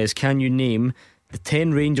he says, can you name the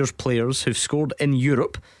 10 Rangers players who've scored in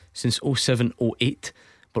Europe since 07-08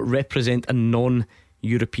 but represent a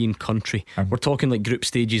non-European country? We're talking like group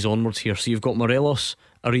stages onwards here. So you've got Morelos,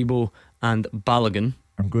 Aribo and Balogun.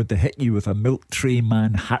 I'm going to hit you with a milk tray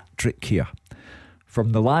man hat trick here.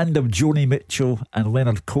 From the land of Joni Mitchell and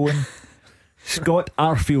Leonard Cohen, Scott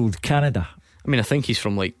Arfield, Canada. I mean, I think he's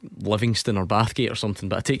from like Livingston or Bathgate or something,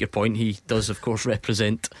 but I take your point. He does, of course,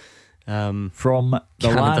 represent from the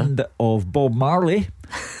Canada. land of Bob Marley,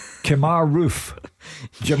 Kemar Roof,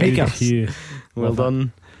 Jamaica. Well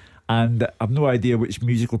done. And I've no idea which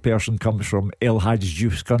musical person comes from El Hadj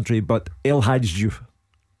Diouf's country, but El Hadj Diouf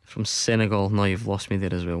from Senegal. No, you've lost me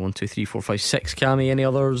there as well. 1, 2, 3, 4, 5, 6. Cammy, any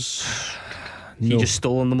others? No. You just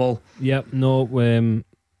stolen them all? Yep, no,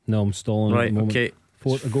 I'm stalling. Right, at the moment. okay.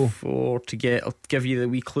 4 to go. 4 to get. I'll give you the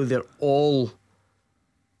wee clue. They're all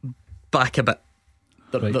back a bit.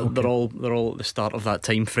 They're all at the start of that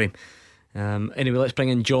time frame. Anyway, let's bring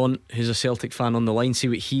in John, who's a Celtic fan, on the line. See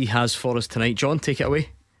what he has for us tonight. John, take it away.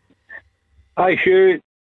 Hi, Hugh,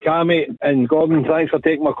 Cammy and Gordon. Thanks for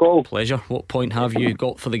taking my call. Pleasure. What point have you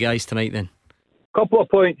got for the guys tonight then? Couple of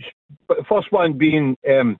points, but the first one being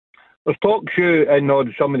there's talk, Hugh,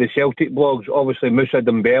 in some of the Celtic blogs. Obviously Moussa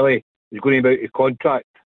Dembele is going about his contract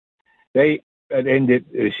right at the end of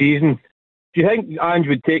the season. Do you think Ange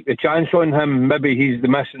would take the chance on him? Maybe he's the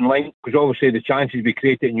missing link, because obviously the chances we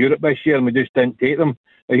created in Europe this year and we just didn't take them.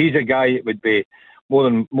 Now, he's a guy that would be more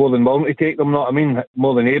than willing to take them, know what I mean?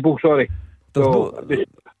 More than able, sorry. What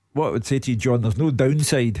I would say to you, John, there's no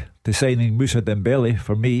downside to signing Moussa Dembele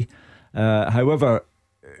for me. However,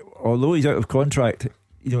 although he's out of contract,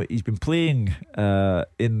 he's been playing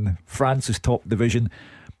in France's top division.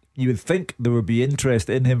 You would think there would be interest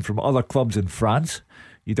in him from other clubs in France.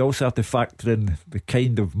 You'd also have to factor in the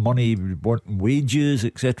kind of money we want in wages,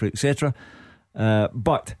 etc., etc.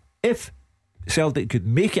 But if Celtic could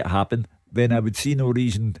make it happen, then I would see no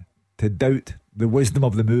reason to doubt the wisdom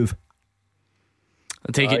of the move.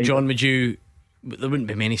 I take it, John, there wouldn't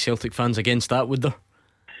be many Celtic fans against that, would there?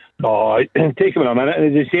 No, take him in a minute.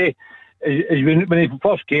 As I say, when he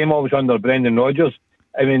first came, obviously under Brendan Rodgers,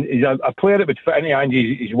 I mean, he's a player that would fit into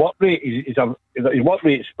Ange's his work rate. His work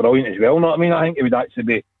rate's brilliant as well. Know what I mean? I think he would actually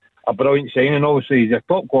be a brilliant signing. Obviously, he's a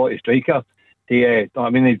top quality striker. I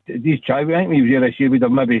think he was here this year. We'd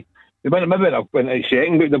have maybe went out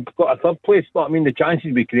second, but they've got a third place. But I mean, the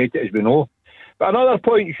chances we created, as we know. But another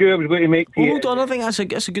point, sure, I was going to make. Hold on, I think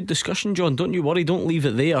that's a good discussion, John. Don't you worry. Don't leave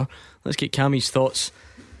it there. Let's get Cammy's thoughts.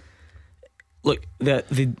 Look,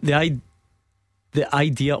 the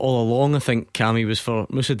idea all along, I think, Cammy, was for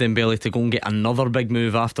Moussa Dembele to go and get another big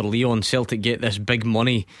move after Lyon. Celtic get this big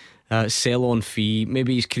money sell-on fee.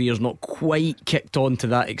 Maybe his career's not quite kicked on to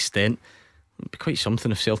that extent. It'd be quite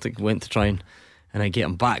something if Celtic went to try and get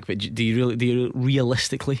him back. But do you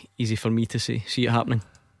realistically, easy for me to see it happening?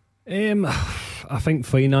 I think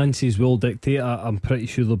finances will dictate. I'm pretty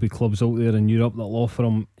sure there'll be clubs out there in Europe that'll offer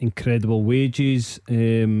him incredible wages,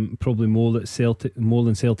 probably more than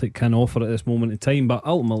Celtic can offer at this moment in time. But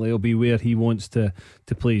ultimately, it'll be where he wants to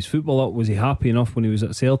play his football up. Was he happy enough when he was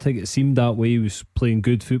at Celtic? It seemed that way. He was playing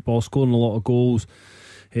good football, scoring a lot of goals.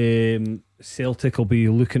 Celtic will be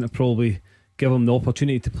looking to probably give him the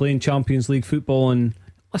opportunity to play in Champions League football. And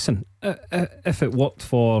listen, if it worked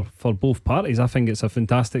for both parties, I think it's a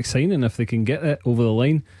fantastic signing. If they can get it over the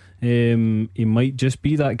line, he might just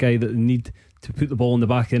be that guy that they need to put the ball in the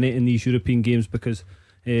back of the net in these European games, because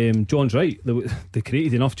John's right, they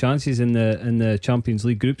created enough chances in the Champions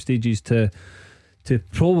League group stages to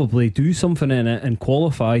probably do something in it and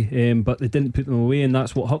qualify, but they didn't put them away, and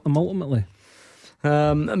that's what hurt them ultimately.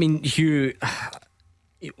 I mean, Hugh,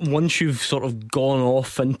 once you've sort of gone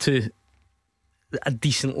off into a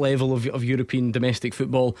decent level of European domestic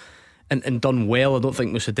football, and done well. I don't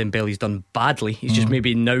think Moussa Dembele's done badly. He's just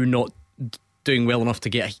maybe now not doing well enough to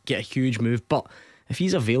get a huge move. But if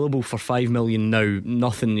he's available for 5 million now,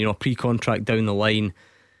 nothing, pre-contract down the line,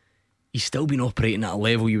 he's still been operating at a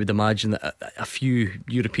level you would imagine that a few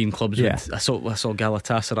European clubs would. I saw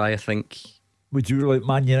Galatasaray, I think. Would you like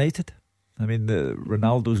Man United? I mean,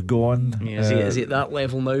 Ronaldo's gone. Is he at that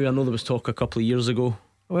level now? I know there was talk a couple of years ago.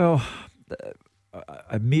 Well,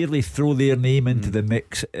 I merely throw their name into the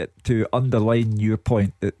mix to underline your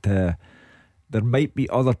point that there might be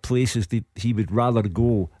other places that he would rather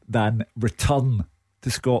go than return to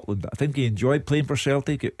Scotland. I think he enjoyed playing for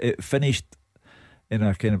Celtic. It finished in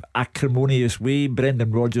a kind of acrimonious way.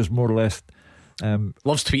 Brendan Rodgers more or less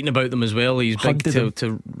loves tweeting about them as well. He's big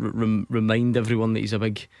to remind everyone that he's a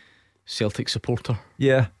big Celtic supporter.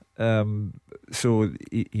 Yeah, so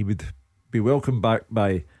he would be welcomed back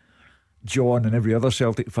by John and every other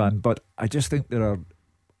Celtic fan, but I just think there are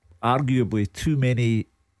arguably too many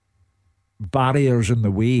barriers in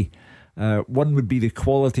the way. One would be the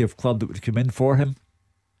quality of club that would come in for him,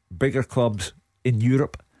 bigger clubs in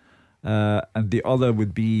Europe, and the other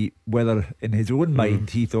would be whether in his own mind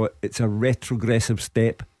he thought it's a retrogressive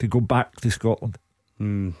step to go back to Scotland.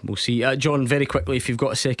 We'll see. John, very quickly, if you've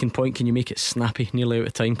got a second point, can you make it snappy? Nearly out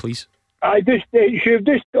of time, please.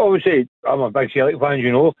 Obviously I'm a big Celtic fan,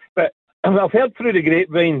 but I've heard through the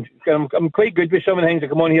grapevine, I'm quite good with some of the things that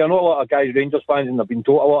come on here. I know a lot of guys Rangers fans and I've been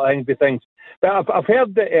told a lot of things, but I've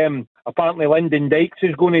heard that apparently Lyndon Dykes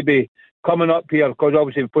is going to be coming up here because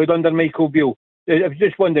obviously we played under Michael Beale. I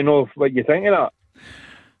just wanted to know what you think of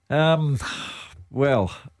that.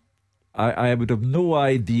 Well, I would have no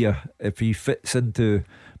idea if he fits into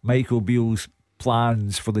Michael Beale's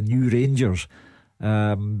plans for the new Rangers.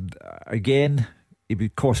 Again, it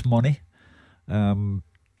would cost money, and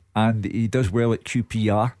he does well at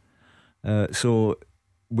QPR. So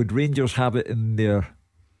would Rangers have it in their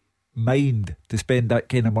mind to spend that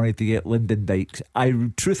kind of money to get Lyndon Dykes? I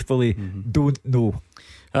truthfully don't know.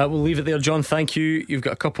 We'll leave it there, John. Thank you. You've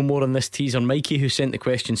got a couple more on this teaser. Mikey, who sent the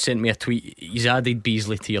question, sent me a tweet. He's added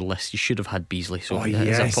Beasley to your list. You should have had Beasley, so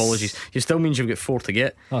his apologies. It still means you've got 4 to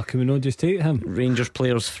get. Can we not just take him? Rangers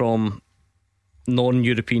players from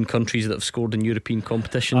non-European countries that have scored in European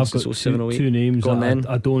competitions. I've got two names.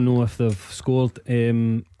 I don't know if they've scored.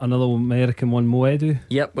 Another American one, Moedu.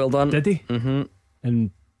 Yep, well done. Did he?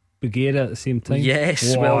 And Bagheera at the same time.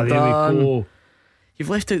 Yes, well done. We go. You've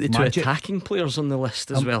left out the two attacking players on the list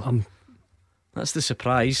as well. That's the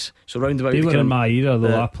surprise. So roundabout, they were in my era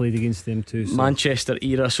though. I played against them too. So. Manchester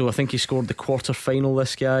era. So I think he scored the quarter-final.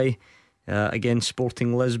 This guy against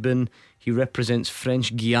Sporting Lisbon. He represents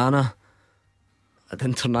French Guiana at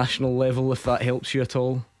international level, if that helps you at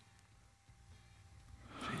all.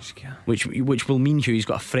 Which will mean to you he's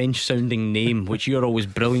got a French sounding name, which you're always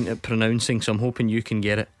brilliant at pronouncing, so I'm hoping you can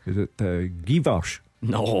get it. Is it Guivarch?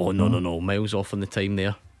 No, miles off on the time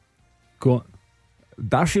there. Go on.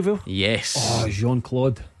 Darcheville? Yes.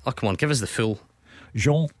 Jean-Claude. Oh, come on, give us the full.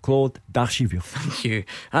 Jean-Claude Darcheville. Thank you.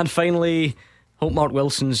 And finally, hope Mark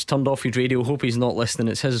Wilson's turned off his radio. Hope he's not listening.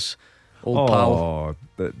 It's his old pal.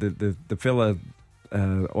 The fella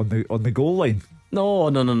on the goal line. No.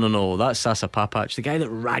 That's Sasa Papac, the guy that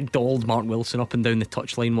ragdolled Mark Wilson up and down the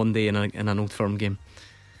touchline one day in an Old Firm game.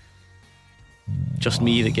 Just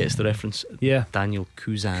me that gets the reference. Yeah. Daniel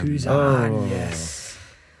Kuzan. Yes.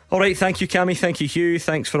 Alright, thank you Cammy, thank you Hugh.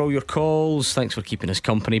 Thanks for all your calls. Thanks for keeping us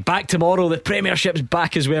company. Back tomorrow, the Premiership's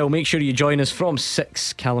back as well. Make sure you join us from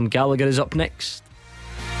 6. Callum Gallagher is up next.